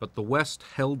 but the West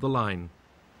held the line.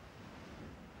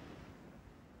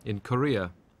 In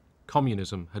Korea,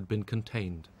 communism had been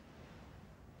contained.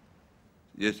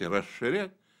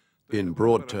 In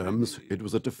broad terms, it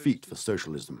was a defeat for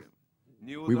socialism.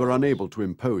 We were unable to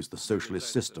impose the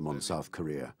socialist system on South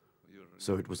Korea,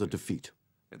 so it was a defeat.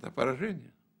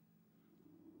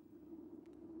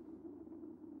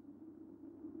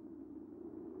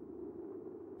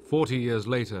 "40 years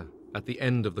later, at the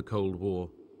end of the Cold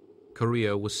War,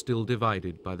 Korea was still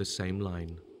divided by the same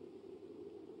line.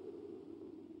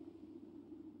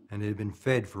 And it had been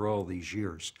fed for all these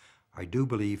years. I do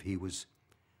believe he was,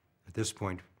 at this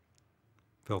point,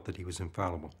 felt that he was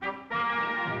infallible.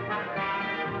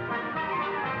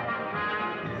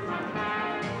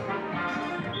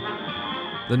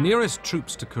 The nearest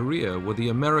troops to Korea were the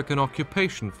American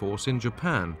occupation force in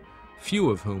Japan, few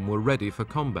of whom were ready for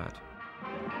combat.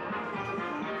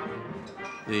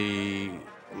 The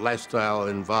lifestyle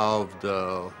involved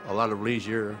a lot of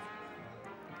leisure,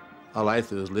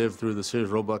 Olythus lived through the Sears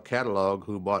Roebuck catalog,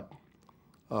 who bought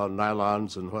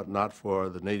nylons and whatnot for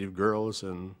the native girls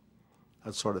and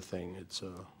that sort of thing.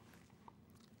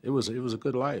 It was a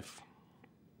good life.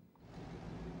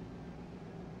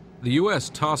 The U.S.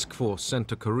 task force sent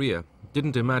to Korea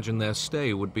didn't imagine their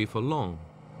stay would be for long.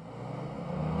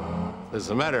 As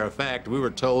a matter of fact, we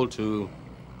were told to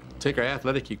take our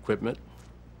athletic equipment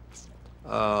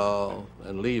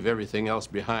and leave everything else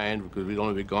behind because we'd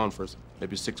only be gone for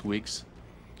maybe 6 weeks.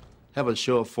 Have a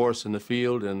show of force in the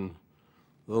field, and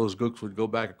those groups would go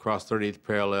back across 38th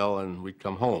parallel and we'd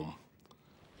come home.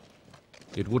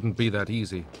 It wouldn't be that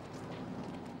easy.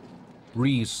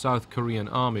 Rhee's South Korean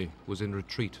army was in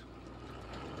retreat.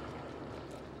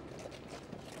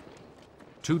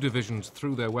 2 divisions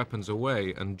threw their weapons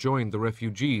away and joined the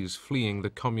refugees fleeing the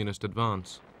communist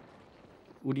advance.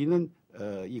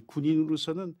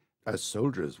 As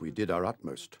soldiers, we did our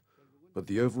utmost, but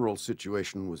the overall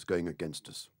situation was going against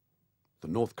us. The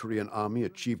North Korean army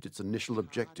achieved its initial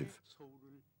objective.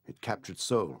 It captured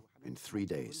Seoul in 3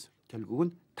 days.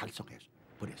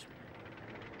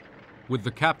 With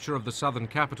the capture of the southern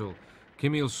capital,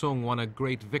 Kim Il-sung won a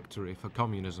great victory for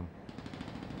communism.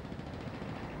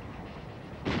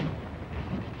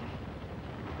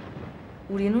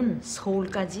 우리는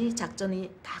서울까지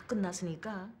작전이 다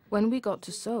끝났으니까. When we got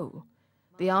to Seoul,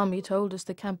 the army told us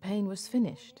the campaign was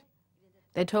finished.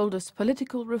 They told us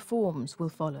political reforms will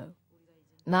follow.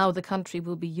 Now the country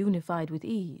will be unified with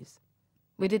ease.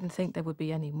 We didn't think there would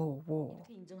be any more war.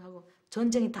 인정하고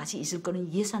전쟁이 다시 있을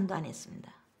거는 예상도 안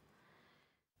했습니다.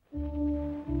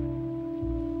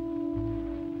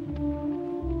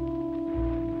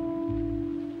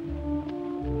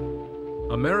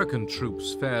 American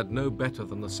troops fared no better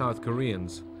than the South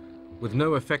Koreans. With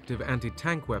no effective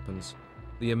anti-tank weapons,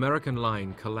 the American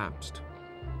line collapsed.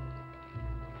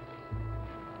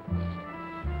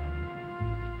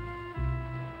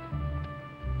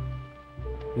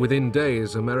 Within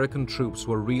days, American troops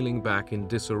were reeling back in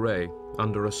disarray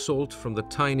under assault from the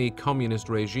tiny communist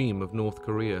regime of North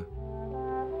Korea.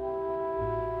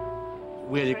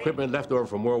 We had equipment left over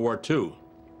from World War II.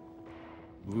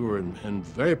 We were in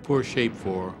very poor shape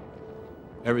for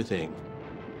everything.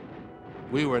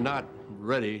 We were not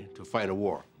ready to fight a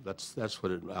war. That's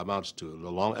what it amounts to.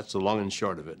 That's the long and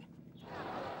short of it.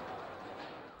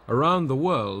 Around the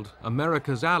world,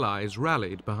 America's allies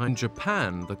rallied behind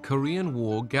Japan. The Korean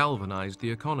War galvanized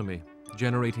the economy,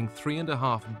 generating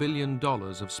 $3.5 billion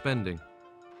of spending.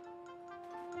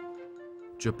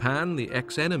 Japan, the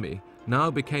ex-enemy,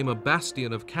 now became a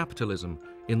bastion of capitalism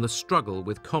in the struggle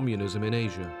with communism in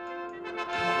Asia.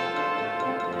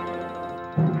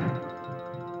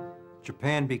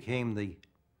 Japan became the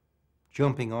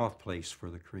jumping-off place for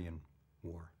the Korean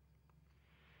War.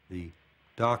 The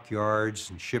dockyards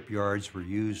and shipyards were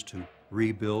used to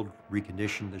rebuild,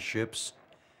 recondition the ships.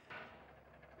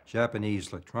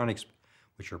 Japanese electronics,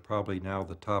 which are probably now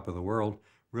the top of the world,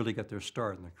 really got their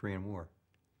start in the Korean War.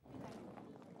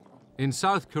 In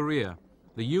South Korea,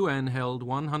 the UN held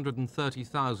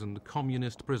 130,000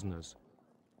 communist prisoners.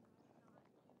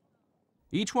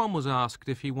 Each one was asked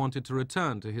if he wanted to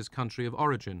return to his country of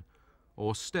origin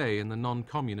or stay in the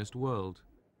non-communist world.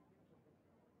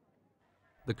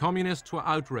 The communists were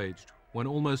outraged when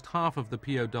almost half of the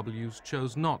POWs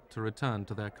chose not to return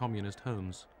to their communist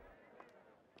homes.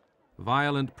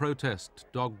 Violent protest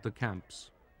dogged the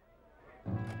camps.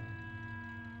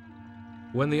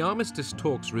 When the armistice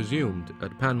talks resumed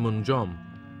at Panmunjom,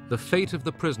 the fate of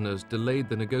the prisoners delayed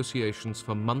the negotiations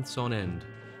for months on end.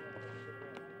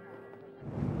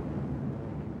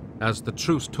 As the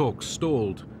truce talks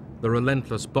stalled, the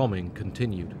relentless bombing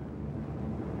continued.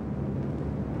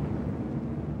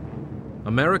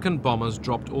 American bombers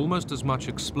dropped almost as much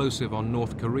explosive on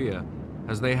North Korea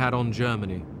as they had on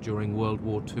Germany during World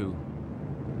War II.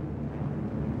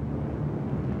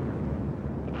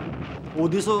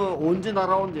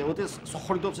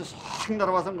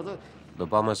 The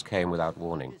bombers came without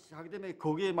warning.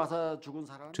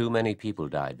 Too many people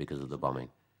died because of the bombing.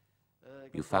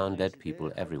 You found dead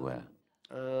people everywhere.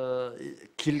 There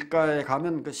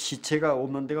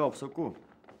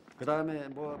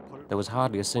was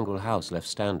hardly a single house left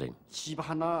standing.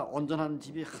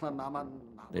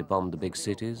 They bombed the big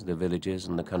cities, the villages,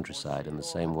 and the countryside in the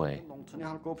same way.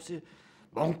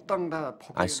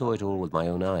 I saw it all with my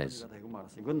own eyes.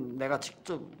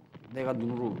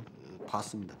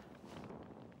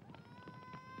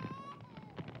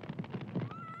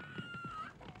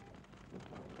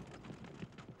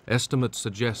 Estimates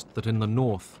suggest that in the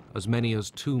north, as many as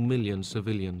 2 million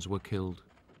civilians were killed.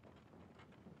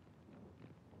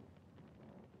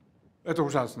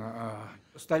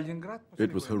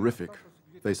 It was horrific.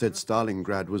 They said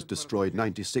Stalingrad was destroyed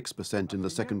 96% in the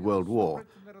Second World War,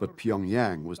 but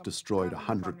Pyongyang was destroyed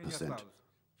 100%.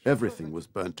 Everything was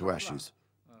burnt to ashes.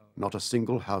 Not a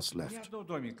single house left.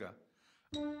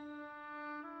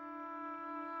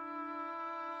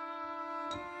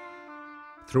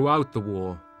 Throughout the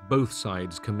war, both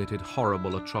sides committed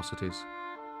horrible atrocities.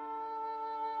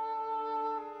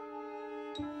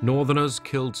 Northerners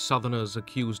killed Southerners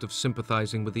accused of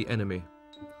sympathizing with the enemy.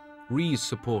 Rhee's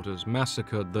supporters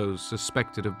massacred those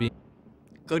suspected of being...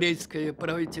 A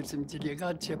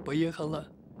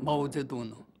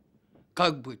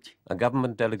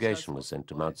government delegation was sent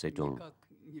to Mao Zedong.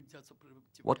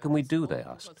 What can we do, they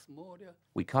asked.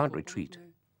 We can't retreat.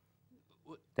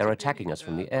 They're attacking us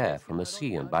from the air, from the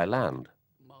sea, and by land.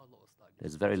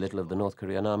 There's very little of the North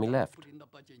Korean army left.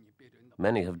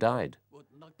 Many have died.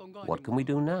 What can we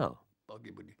do now?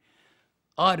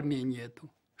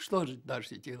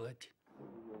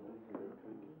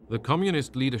 The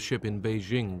communist leadership in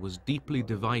Beijing was deeply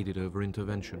divided over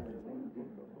intervention.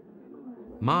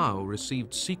 Mao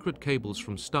received secret cables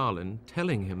from Stalin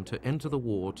telling him to enter the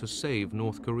war to save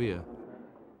North Korea.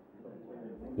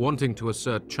 Wanting to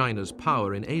assert China's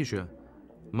power in Asia,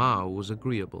 Mao was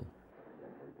agreeable.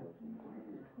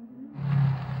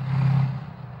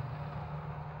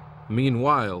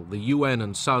 Meanwhile, the UN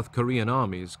and South Korean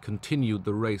armies continued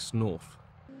the race north.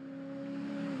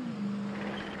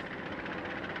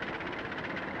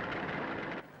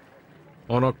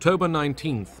 On October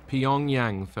 19th,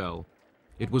 Pyongyang fell.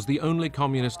 It was the only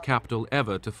communist capital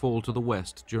ever to fall to the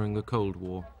West during the Cold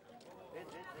War.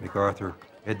 MacArthur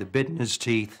had the bit in his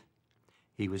teeth.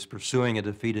 He was pursuing a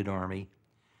defeated army.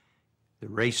 The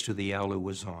race to the Yalu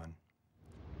was on.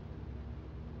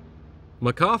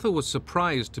 MacArthur was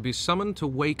surprised to be summoned to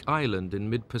Wake Island in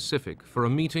mid-Pacific for a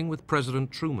meeting with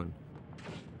President Truman.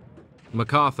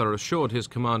 MacArthur assured his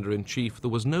commander-in-chief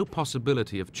there was no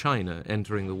possibility of China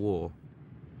entering the war.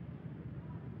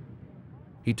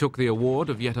 He took the award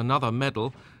of yet another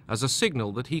medal as a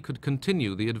signal that he could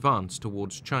continue the advance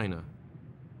towards China.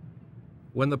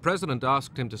 When the president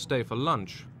asked him to stay for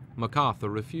lunch, MacArthur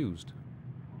refused.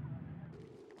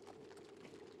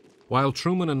 While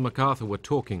Truman and MacArthur were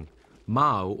talking,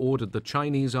 Mao ordered the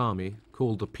Chinese army,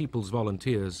 called the People's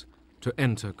Volunteers, to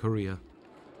enter Korea.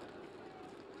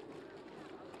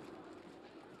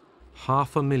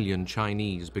 500,000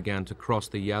 Chinese began to cross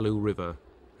the Yalu River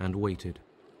and waited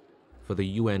for the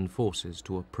UN forces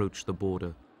to approach the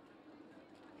border.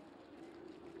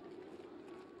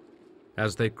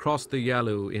 As they crossed the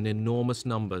Yalu in enormous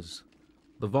numbers,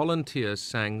 the volunteers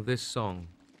sang this song.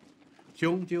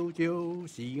 雄赳赳，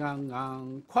喜昂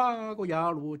昂，跨过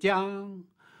鸭绿江，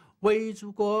为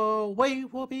祖国，为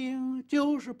国兵，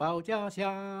就是保家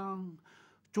乡。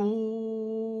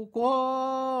祖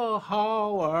国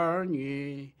好儿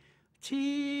女，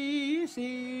齐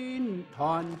心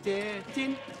团结，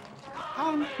金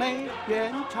抗美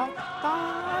援朝，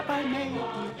打败美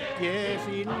帝野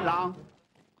心狼，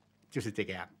就是这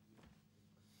个样。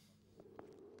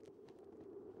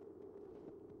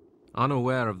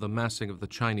 Unaware of the massing of the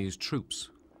Chinese troops,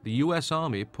 the US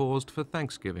Army paused for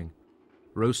Thanksgiving.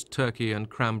 Roast turkey and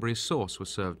cranberry sauce were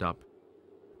served up.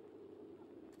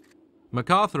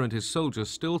 MacArthur and his soldiers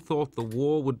still thought the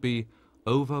war would be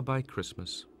over by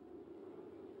Christmas.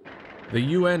 The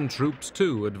UN troops,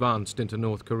 too, advanced into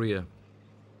North Korea.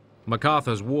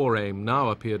 MacArthur's war aim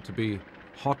now appeared to be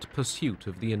hot pursuit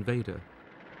of the invader.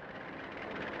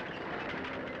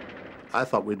 I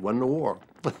thought we'd won the war.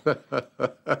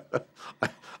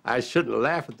 I shouldn't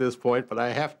laugh at this point, but I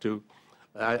have to.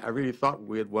 I really thought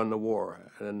we had won the war,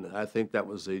 and I think that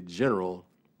was a general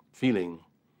feeling.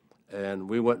 And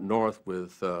we went north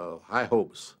with high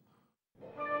hopes.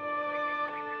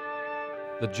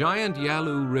 The giant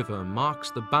Yalu River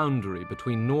marks the boundary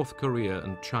between North Korea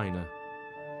and China.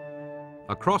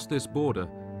 Across this border,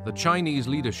 the Chinese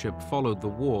leadership followed the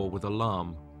war with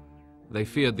alarm. They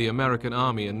feared the American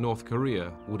army in North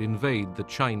Korea would invade the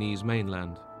Chinese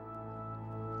mainland.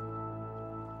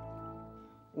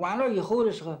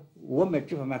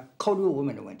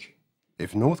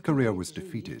 If North Korea was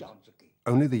defeated,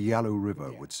 only the Yalu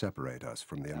River would separate us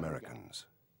from the Americans.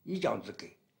 We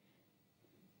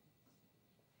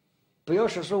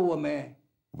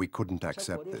couldn't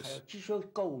accept this,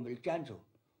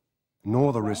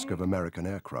 nor the risk of American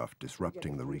aircraft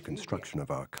disrupting the reconstruction of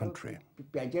our country.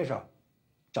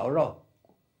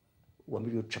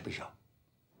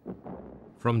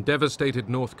 From devastated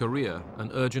North Korea, an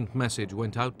urgent message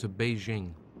went out to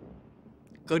Beijing.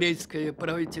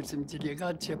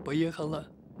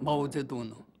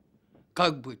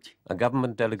 A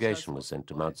government delegation was sent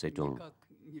to Mao Zedong.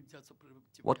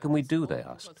 What can we do, they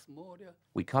asked.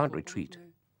 We can't retreat.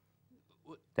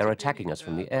 They're attacking us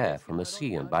from the air, from the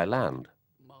sea, and by land.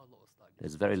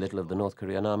 There's very little of the North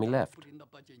Korean army left.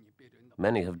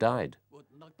 Many have died.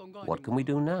 What can we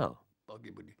do now?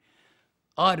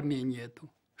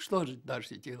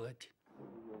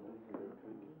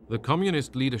 The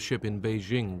communist leadership in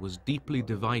Beijing was deeply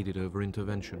divided over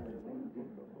intervention.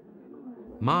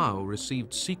 Mao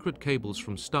received secret cables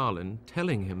from Stalin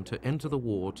telling him to enter the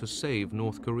war to save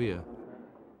North Korea.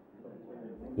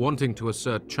 Wanting to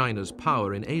assert China's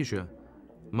power in Asia,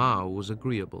 Mao was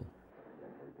agreeable.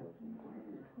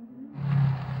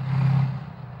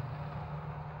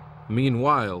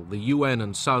 Meanwhile, the UN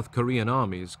and South Korean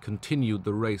armies continued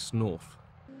the race north.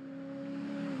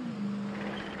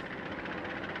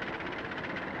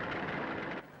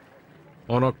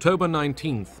 On October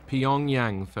 19th,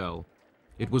 Pyongyang fell.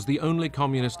 It was the only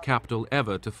communist capital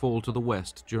ever to fall to the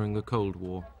West during the Cold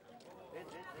War.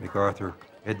 MacArthur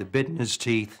had the bit in his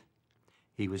teeth.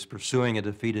 He was pursuing a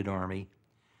defeated army.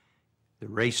 The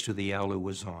race to the Yalu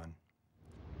was on.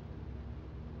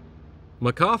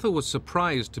 MacArthur was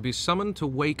surprised to be summoned to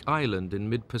Wake Island in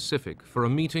mid-Pacific for a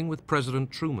meeting with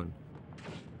President Truman.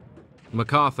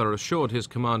 MacArthur assured his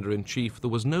commander-in-chief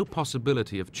there was no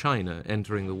possibility of China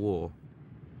entering the war.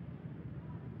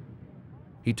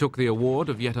 He took the award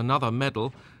of yet another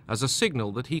medal as a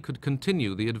signal that he could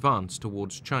continue the advance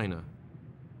towards China.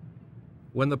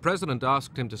 When the president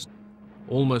asked him to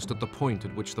almost at the point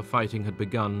at which the fighting had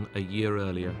begun a year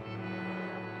earlier.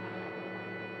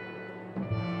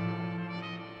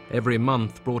 Every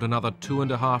month brought another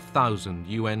 2,500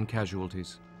 UN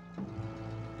casualties.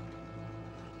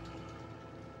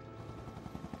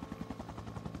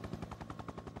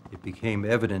 It became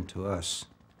evident to us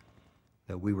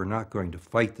that we were not going to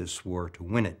fight this war to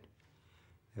win it,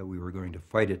 that we were going to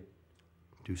fight it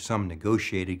to some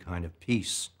negotiated kind of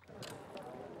peace.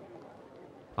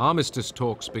 Armistice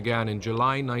talks began in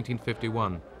July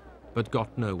 1951, but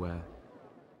got nowhere.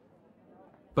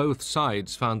 Both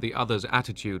sides found the other's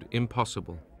attitude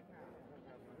impossible.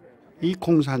 이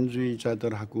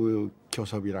공산주의자들하고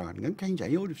교섭이라고 하는 건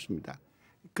굉장히 어렵습니다.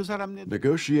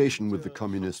 Negotiation with the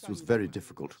communists was very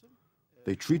difficult.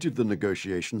 They treated the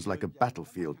negotiations like a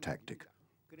battlefield tactic,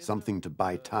 something to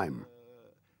buy time.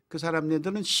 그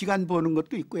사람네들은 시간 버는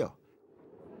것도 있고요.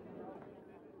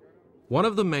 One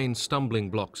of the main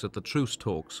stumbling blocks at the truce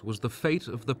talks was the fate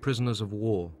of the prisoners of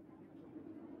war.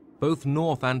 Both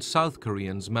North and South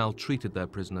Koreans maltreated their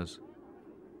prisoners.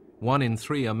 1 in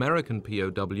 3 American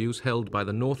POWs held by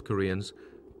the North Koreans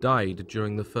died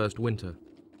during the first winter.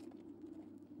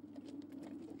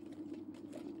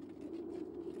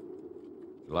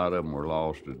 A lot of them were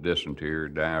lost to dysentery,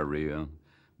 diarrhea,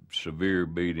 severe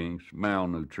beatings,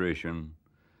 malnutrition.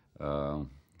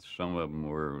 Some of them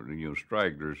were,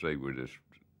 stragglers. They were just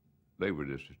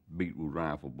beat with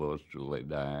rifle bullets till they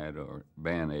died, or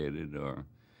bayoneted, or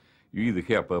you either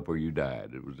kept up or you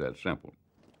died. It was that simple.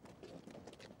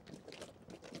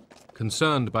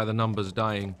 Concerned by the numbers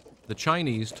dying, the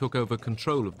Chinese took over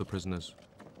control of the prisoners.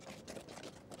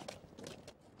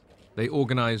 They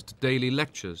organized daily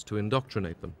lectures to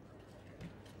indoctrinate them.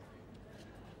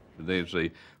 They'd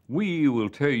say, "We will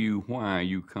tell you why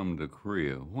you come to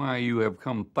Korea, why you have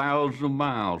come thousands of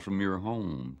miles from your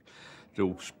home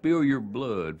to spill your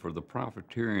blood for the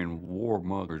profiteering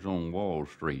warmongers on Wall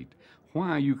Street,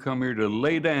 why you come here to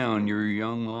lay down your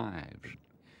young lives.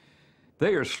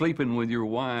 They are sleeping with your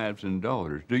wives and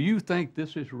daughters. Do you think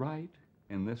this is right?"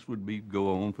 And this would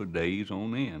go on for days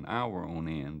on end, hour on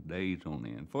end, days on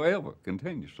end, forever,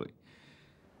 continuously.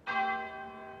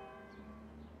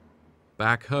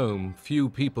 Back home, few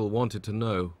people wanted to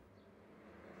know.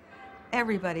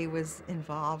 Everybody was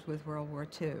involved with World War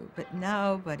II, but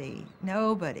nobody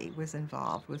was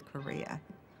involved with Korea.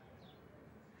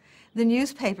 The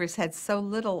newspapers had so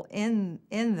little in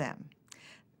them.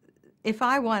 If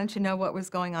I wanted to know what was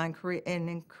going on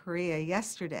in Korea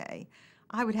yesterday,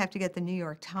 I would have to get the New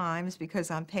York Times,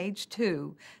 because on page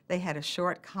 2, they had a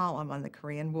short column on the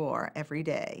Korean War every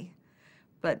day.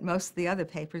 But most of the other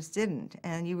papers didn't,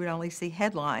 and you would only see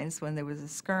headlines when there was a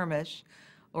skirmish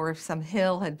or if some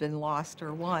hill had been lost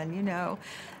or won,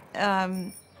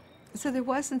 So there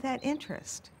wasn't that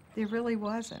interest. There really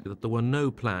wasn't. That there were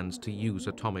no plans to use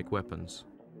atomic weapons.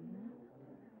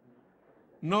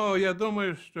 I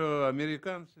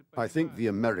think the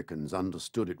Americans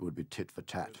understood it would be tit for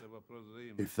tat.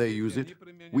 If they use it,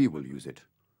 we will use it.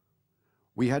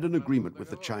 We had an agreement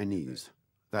with the Chinese.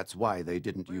 That's why they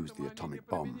didn't use the atomic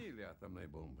bomb.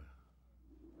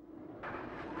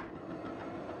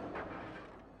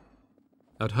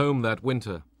 At home that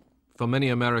winter, for many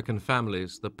American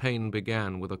families, the pain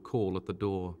began with a call at the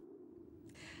door.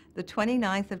 The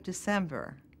 29th of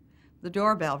December, the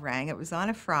doorbell rang. It was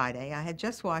on a Friday. I had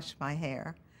just washed my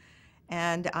hair.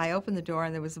 And I opened the door,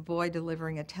 and there was a boy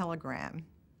delivering a telegram.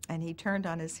 And he turned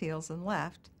on his heels and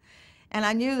left. And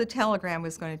I knew the telegram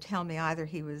was going to tell me either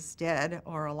he was dead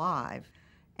or alive.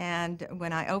 And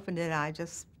when I opened it, I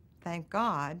just thanked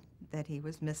God that he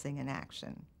was missing in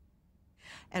action.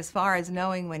 As far as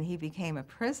knowing when he became a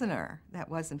prisoner, that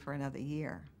wasn't for another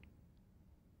year.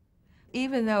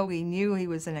 Even though we knew he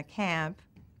was in a camp,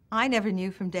 I never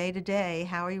knew from day to day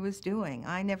how he was doing.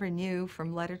 I never knew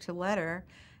from letter to letter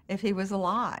if he was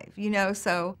alive, you know,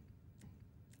 so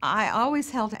I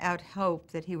always held out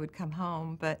hope that he would come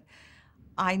home, but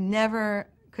I never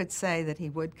could say that he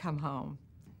would come home.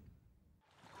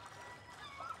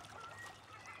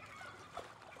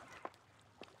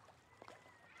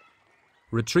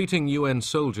 Retreating UN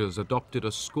soldiers adopted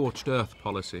a scorched earth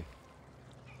policy.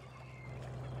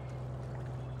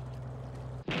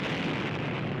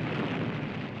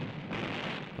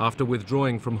 After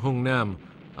withdrawing from Hungnam,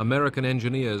 American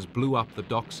engineers blew up the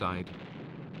dockside.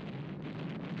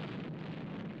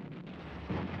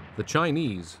 The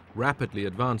Chinese, rapidly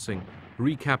advancing,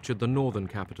 recaptured the northern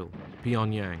capital,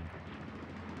 Pyongyang.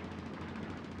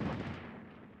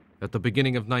 At the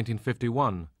beginning of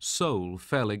 1951, Seoul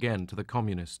fell again to the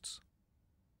communists.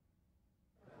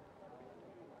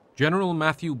 General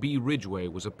Matthew B. Ridgway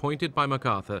was appointed by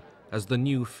MacArthur as the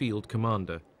new field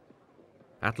commander.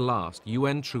 At last,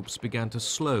 UN troops began to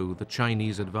slow the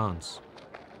Chinese advance.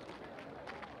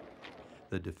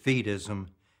 The defeatism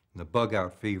and the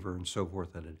bug-out fever and so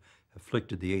forth that had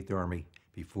afflicted the Eighth Army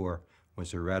before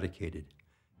was eradicated.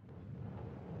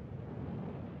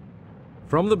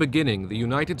 From the beginning, the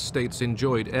United States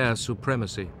enjoyed air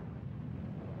supremacy.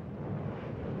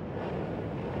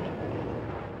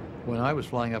 When I was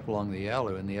flying up along the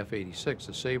Yalu in the F-86,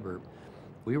 the Sabre,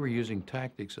 we were using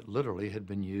tactics that literally had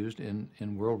been used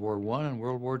in World War I and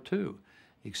World War II,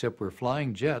 except we're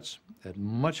flying jets at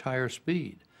much higher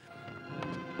speed.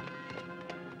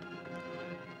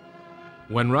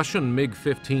 When Russian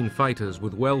MiG-15 fighters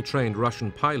with well-trained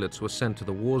Russian pilots were sent to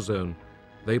the war zone,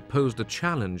 they posed a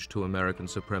challenge to American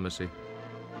supremacy.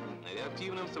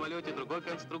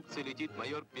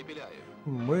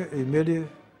 Мы имели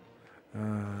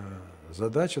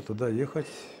задачу туда ехать.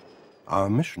 Our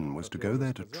mission was to go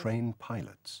there to train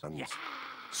pilots and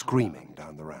screaming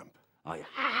down the ramp.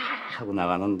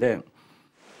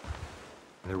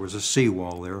 There was a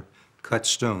seawall there, cut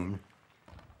stone.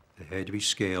 It had to be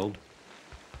scaled.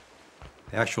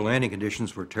 The actual landing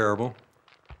conditions were terrible.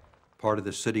 Part of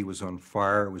the city was on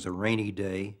fire. It was a rainy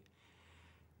day,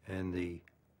 and the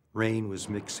rain was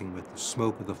mixing with the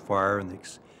smoke of the fire and the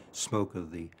smoke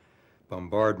of the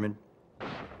bombardment.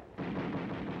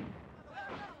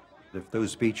 If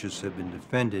those beaches had been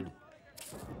defended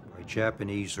by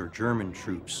Japanese or German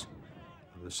troops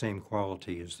of the same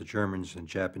quality as the Germans and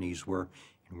Japanese were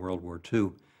in World War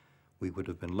II, we would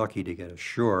have been lucky to get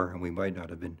ashore, and we might not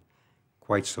have been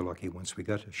quite so lucky once we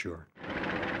got ashore.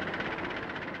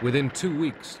 Within 2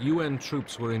 weeks, UN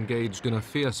troops were engaged in a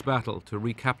fierce battle to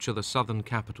recapture the southern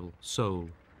capital, Seoul.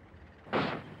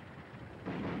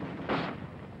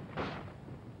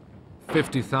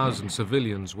 50,000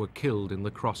 civilians were killed in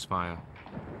the crossfire.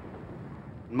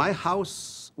 My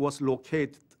house was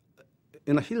located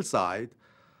in a hillside,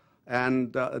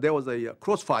 and there was a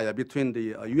crossfire between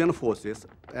the UN forces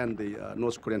and the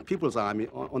North Korean People's Army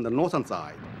on the northern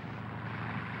side.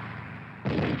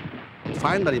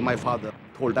 Finally, my father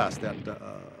told us that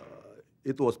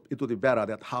it would be better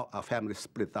that how our family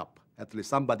split up. At least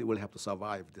somebody will have to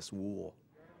survive this war.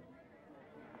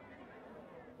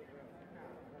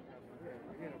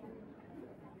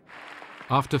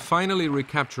 After finally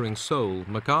recapturing Seoul,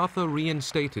 MacArthur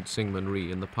reinstated Syngman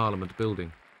Rhee in the Parliament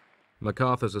building.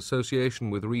 MacArthur's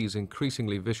association with Rhee's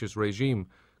increasingly vicious regime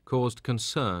caused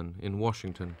concern in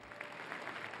Washington.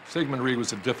 Syngman Rhee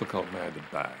was a difficult man to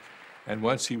back. And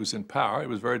once he was in power, it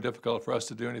was very difficult for us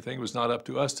to do anything. It was not up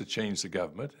to us to change the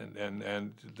government,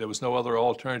 and there was no other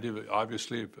alternative,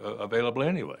 obviously, available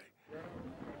anyway.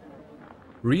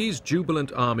 Rhee's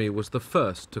jubilant army was the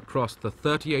first to cross the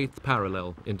 38th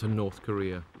parallel into North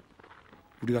Korea.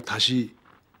 우리가 다시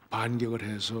반격을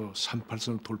해서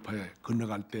 38선을 돌파해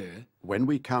건너갈 때 When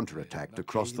we counterattacked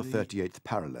across the 38th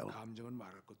parallel,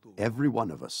 every one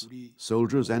of us,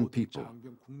 soldiers and people,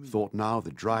 thought now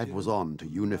the drive was on to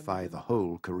unify the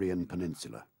whole Korean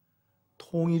peninsula.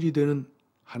 통일이 되는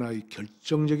하나의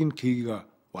결정적인 계기가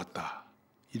왔다.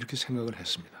 이렇게 생각을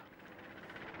했습니다.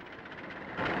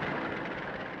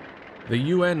 The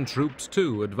UN troops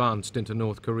too advanced into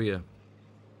North Korea.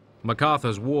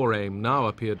 MacArthur's war aim now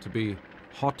appeared to be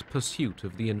hot pursuit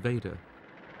of the invader.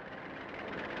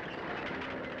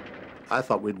 I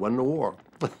thought we'd won the war.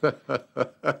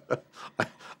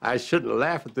 I shouldn't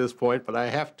laugh at this point, but I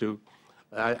have to.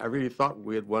 I really thought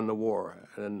we had won the war,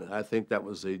 and I think that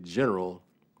was a general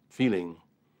feeling.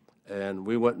 And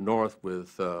we went north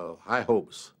with high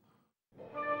hopes.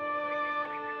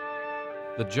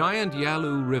 The giant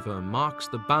Yalu River marks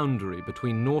the boundary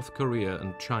between North Korea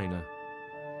and China.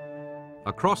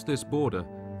 Across this border,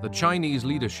 the Chinese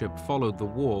leadership followed the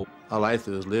war.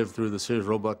 Olythus lived through the Sears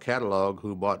Roebuck catalog,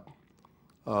 who bought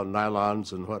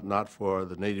nylons and whatnot for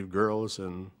the native girls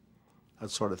and that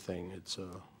sort of thing.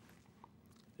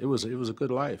 It was a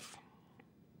good life.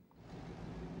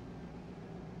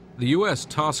 The U.S.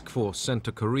 task force sent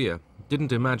to Korea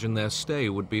didn't imagine their stay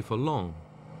would be for long.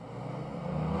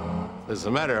 As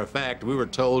a matter of fact, we were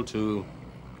told to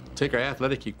take our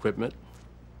athletic equipment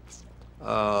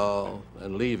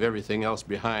and leave everything else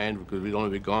behind because we'd only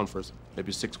be gone for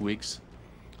maybe 6 weeks.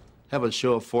 Have a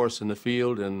show of force in the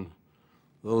field, and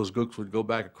those groups would go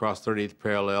back across 38th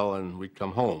parallel and we'd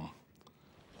come home.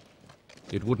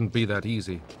 It wouldn't be that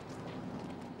easy.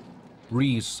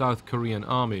 Rhee's South Korean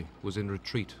army was in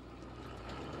retreat.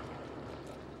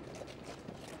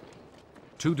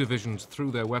 2 divisions threw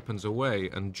their weapons away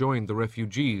and joined the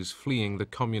refugees fleeing the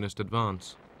communist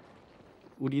advance.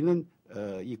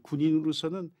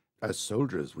 As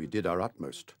soldiers, we did our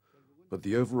utmost, but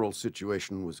the overall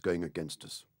situation was going against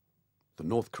us. The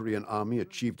North Korean army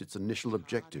achieved its initial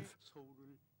objective.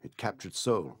 It captured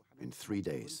Seoul in 3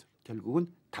 days.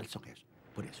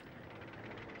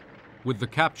 With the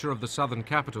capture of the southern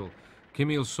capital, Kim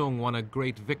Il-sung won a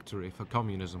great victory for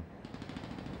communism.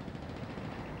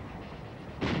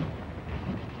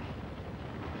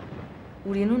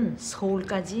 우리는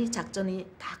서울까지 작전이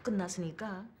다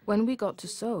끝났으니까. When we got to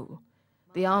Seoul,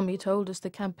 the army told us the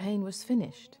campaign was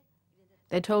finished.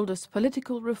 They told us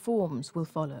political reforms will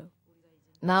follow.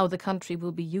 Now the country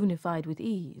will be unified with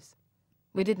ease.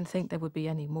 We didn't think there would be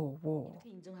any more war.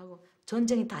 인정하고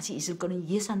전쟁이 다시 있을 거는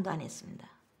예상도 안 했습니다.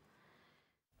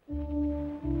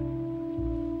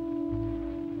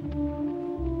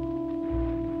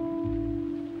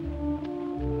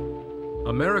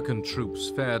 American troops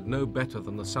fared no better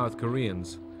than the South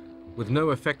Koreans. With no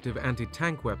effective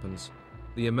anti-tank weapons,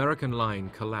 the American line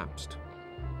collapsed.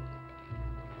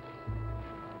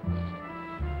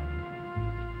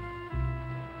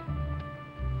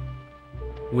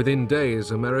 Within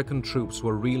days, American troops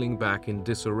were reeling back in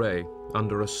disarray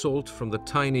under assault from the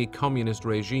tiny communist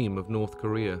regime of North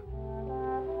Korea.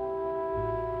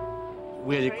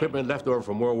 We had equipment left over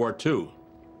from World War II.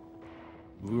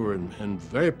 We were in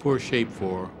very poor shape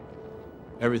for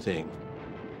everything.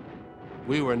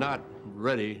 We were not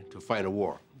ready to fight a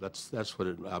war. That's what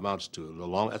it amounts to.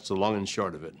 That's the long and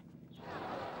short of it.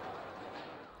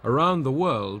 Around the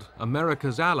world,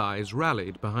 America's allies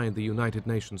rallied behind the United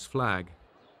Nations flag.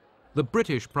 The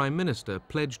British Prime Minister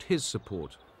pledged his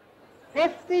support.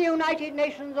 If the United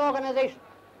Nations organization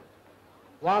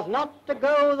was not to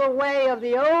go the way of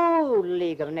the old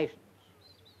League of Nations,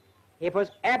 it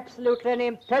was absolutely and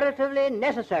imperatively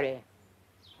necessary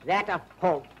that a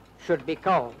halt should be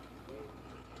called.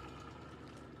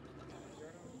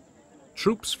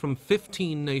 Troops from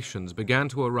 15 nations began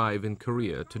to arrive in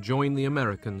Korea to join the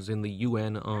Americans in the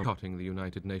UN army, boycotting the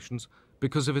United Nations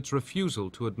because of its refusal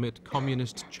to admit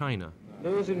communist China.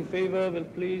 Those in favor will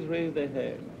please raise their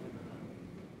hand.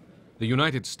 The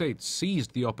United States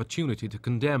seized the opportunity to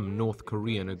condemn North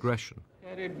Korean aggression.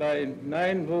 Carried by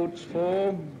 9 votes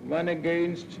for, 1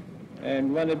 against,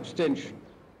 and 1 abstention.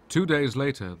 2 days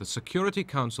later, the Security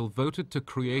Council voted to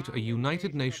create a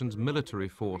United Nations military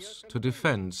force to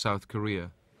defend South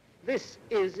Korea. This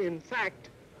is, in fact,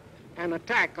 an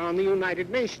attack on the United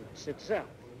Nations itself.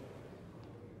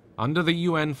 Under the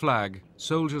UN flag,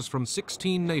 soldiers from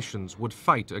 16 nations would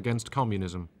fight against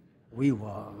communism. We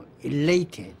were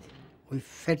elated. We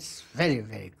felt very,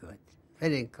 very good,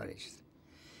 very encouraged.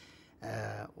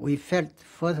 We felt,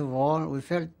 first of all, we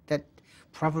felt that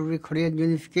probably Korean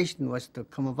unification was to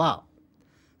come about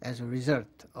as a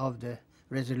result of the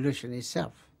resolution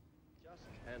itself.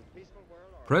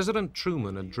 President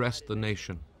Truman addressed the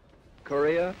nation.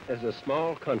 Korea is a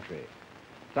small country,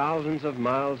 thousands of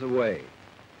miles away.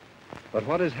 But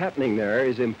what is happening there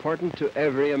is important to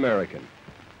every American.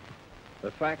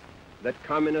 The fact that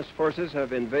communist forces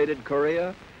have invaded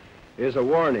Korea is a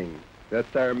warning that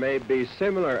there may be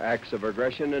similar acts of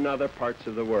aggression in other parts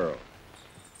of the world.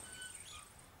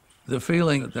 The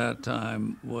feeling at that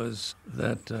time was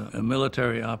that a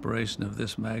military operation of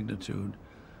this magnitude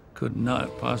could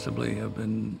not possibly have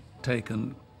been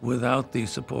taken without the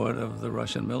support of the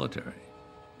Russian military.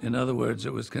 In other words,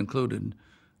 it was concluded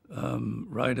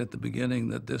right at the beginning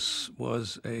that this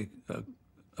was a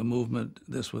movement,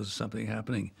 this was something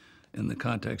happening in the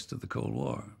context of the Cold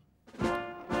War.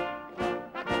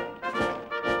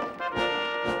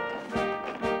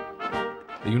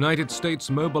 The United States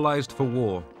mobilized for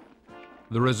war.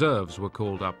 The reserves were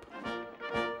called up.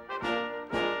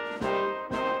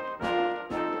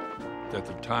 At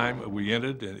the time we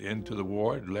entered into the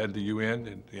war, led the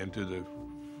UN into the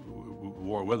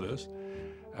war with us,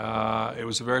 it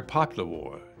was a very popular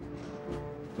war.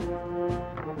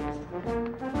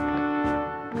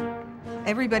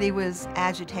 Everybody was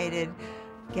agitated,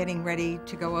 getting ready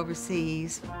to go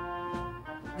overseas.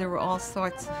 There were all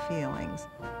sorts of feelings.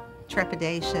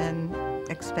 Trepidation,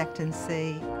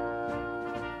 expectancy.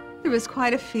 There was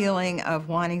quite a feeling of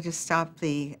wanting to stop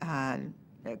the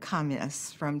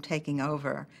communists from taking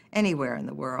over anywhere in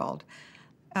the world.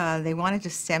 They wanted to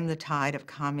stem the tide of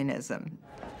communism.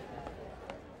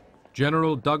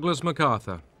 General Douglas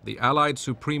MacArthur, the Allied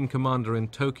Supreme Commander in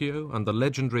Tokyo and the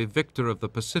legendary victor of the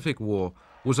Pacific War,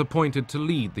 was appointed to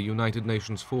lead the United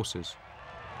Nations forces.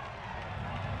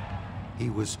 He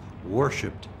was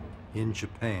worshipped in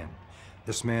Japan.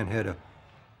 This man had a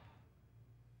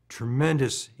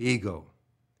tremendous ego,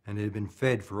 and it had been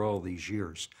fed for all these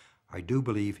years. I do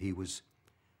believe he was,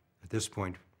 at this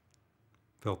point,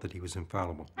 felt that he was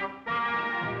infallible.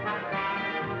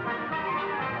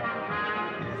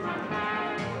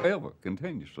 Ever,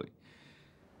 continuously.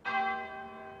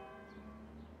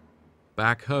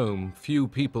 Back home, few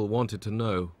people wanted to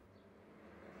know.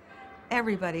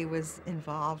 Everybody was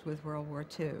involved with World War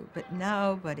II, but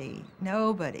nobody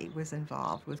was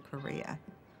involved with Korea.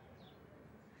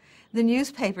 The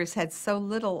newspapers had so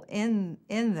little in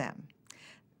them.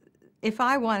 If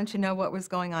I wanted to know what was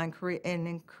going on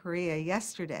in Korea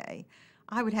yesterday,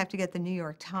 I would have to get the New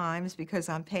York Times, because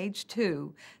on page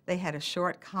 2, they had a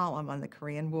short column on the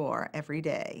Korean War every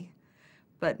day.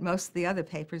 But most of the other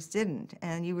papers didn't,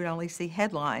 and you would only see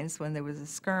headlines when there was a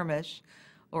skirmish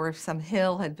or if some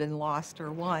hill had been lost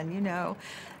or won, you know.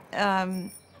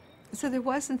 So there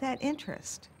wasn't that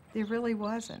interest. There really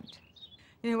wasn't.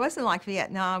 You know, it wasn't like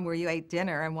Vietnam where you ate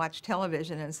dinner and watched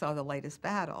television and saw the latest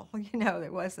battle. You know,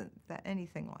 there wasn't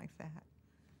anything like that.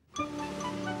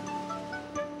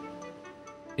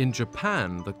 In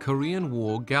Japan, the Korean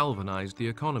War galvanized the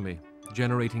economy,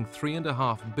 generating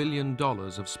 $3.5 billion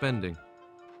of spending.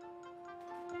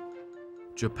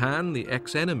 Japan, the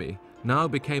ex-enemy, now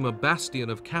became a bastion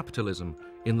of capitalism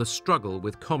in the struggle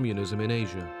with communism in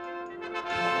Asia.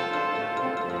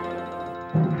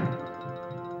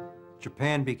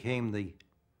 Japan became the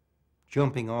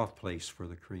jumping-off place for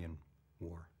the Korean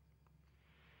War.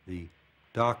 The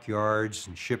dockyards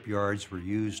and shipyards were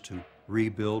used to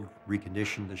rebuild,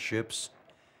 recondition the ships.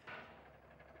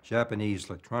 Japanese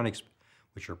electronics,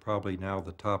 which are probably now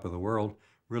the top of the world,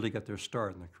 really got their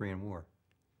start in the Korean War.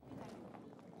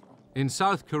 In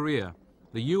South Korea,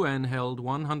 the UN held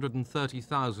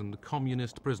 130,000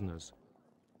 communist prisoners.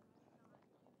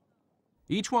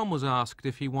 Each one was asked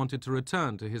if he wanted to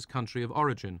return to his country of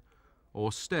origin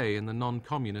or stay in the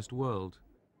non-communist world.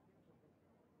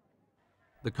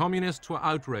 The communists were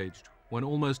outraged when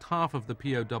almost half of the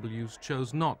POWs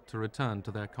chose not to return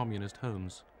to their communist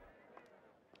homes.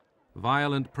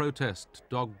 Violent protest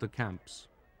dogged the camps.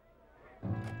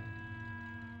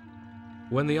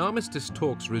 When the armistice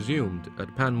talks resumed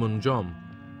at Panmunjom,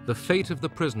 the fate of the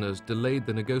prisoners delayed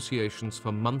the negotiations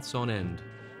for months on end.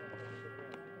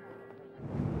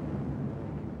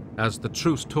 As the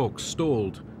truce talks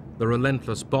stalled, the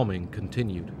relentless bombing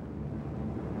continued.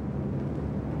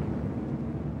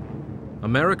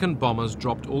 American bombers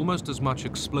dropped almost as much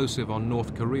explosive on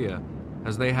North Korea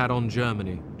as they had on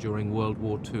Germany during World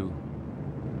War II.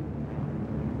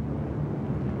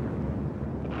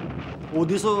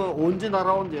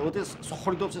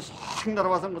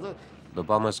 The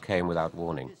bombers came without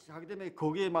warning.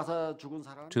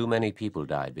 Too many people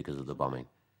died because of the bombing.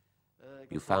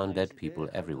 You found dead people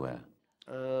everywhere.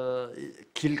 There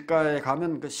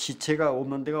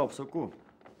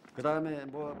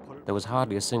was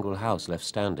hardly a single house left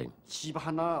standing.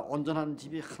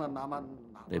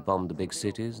 They bombed the big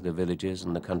cities, the villages,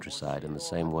 and the countryside in the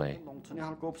same way.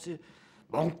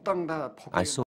 I saw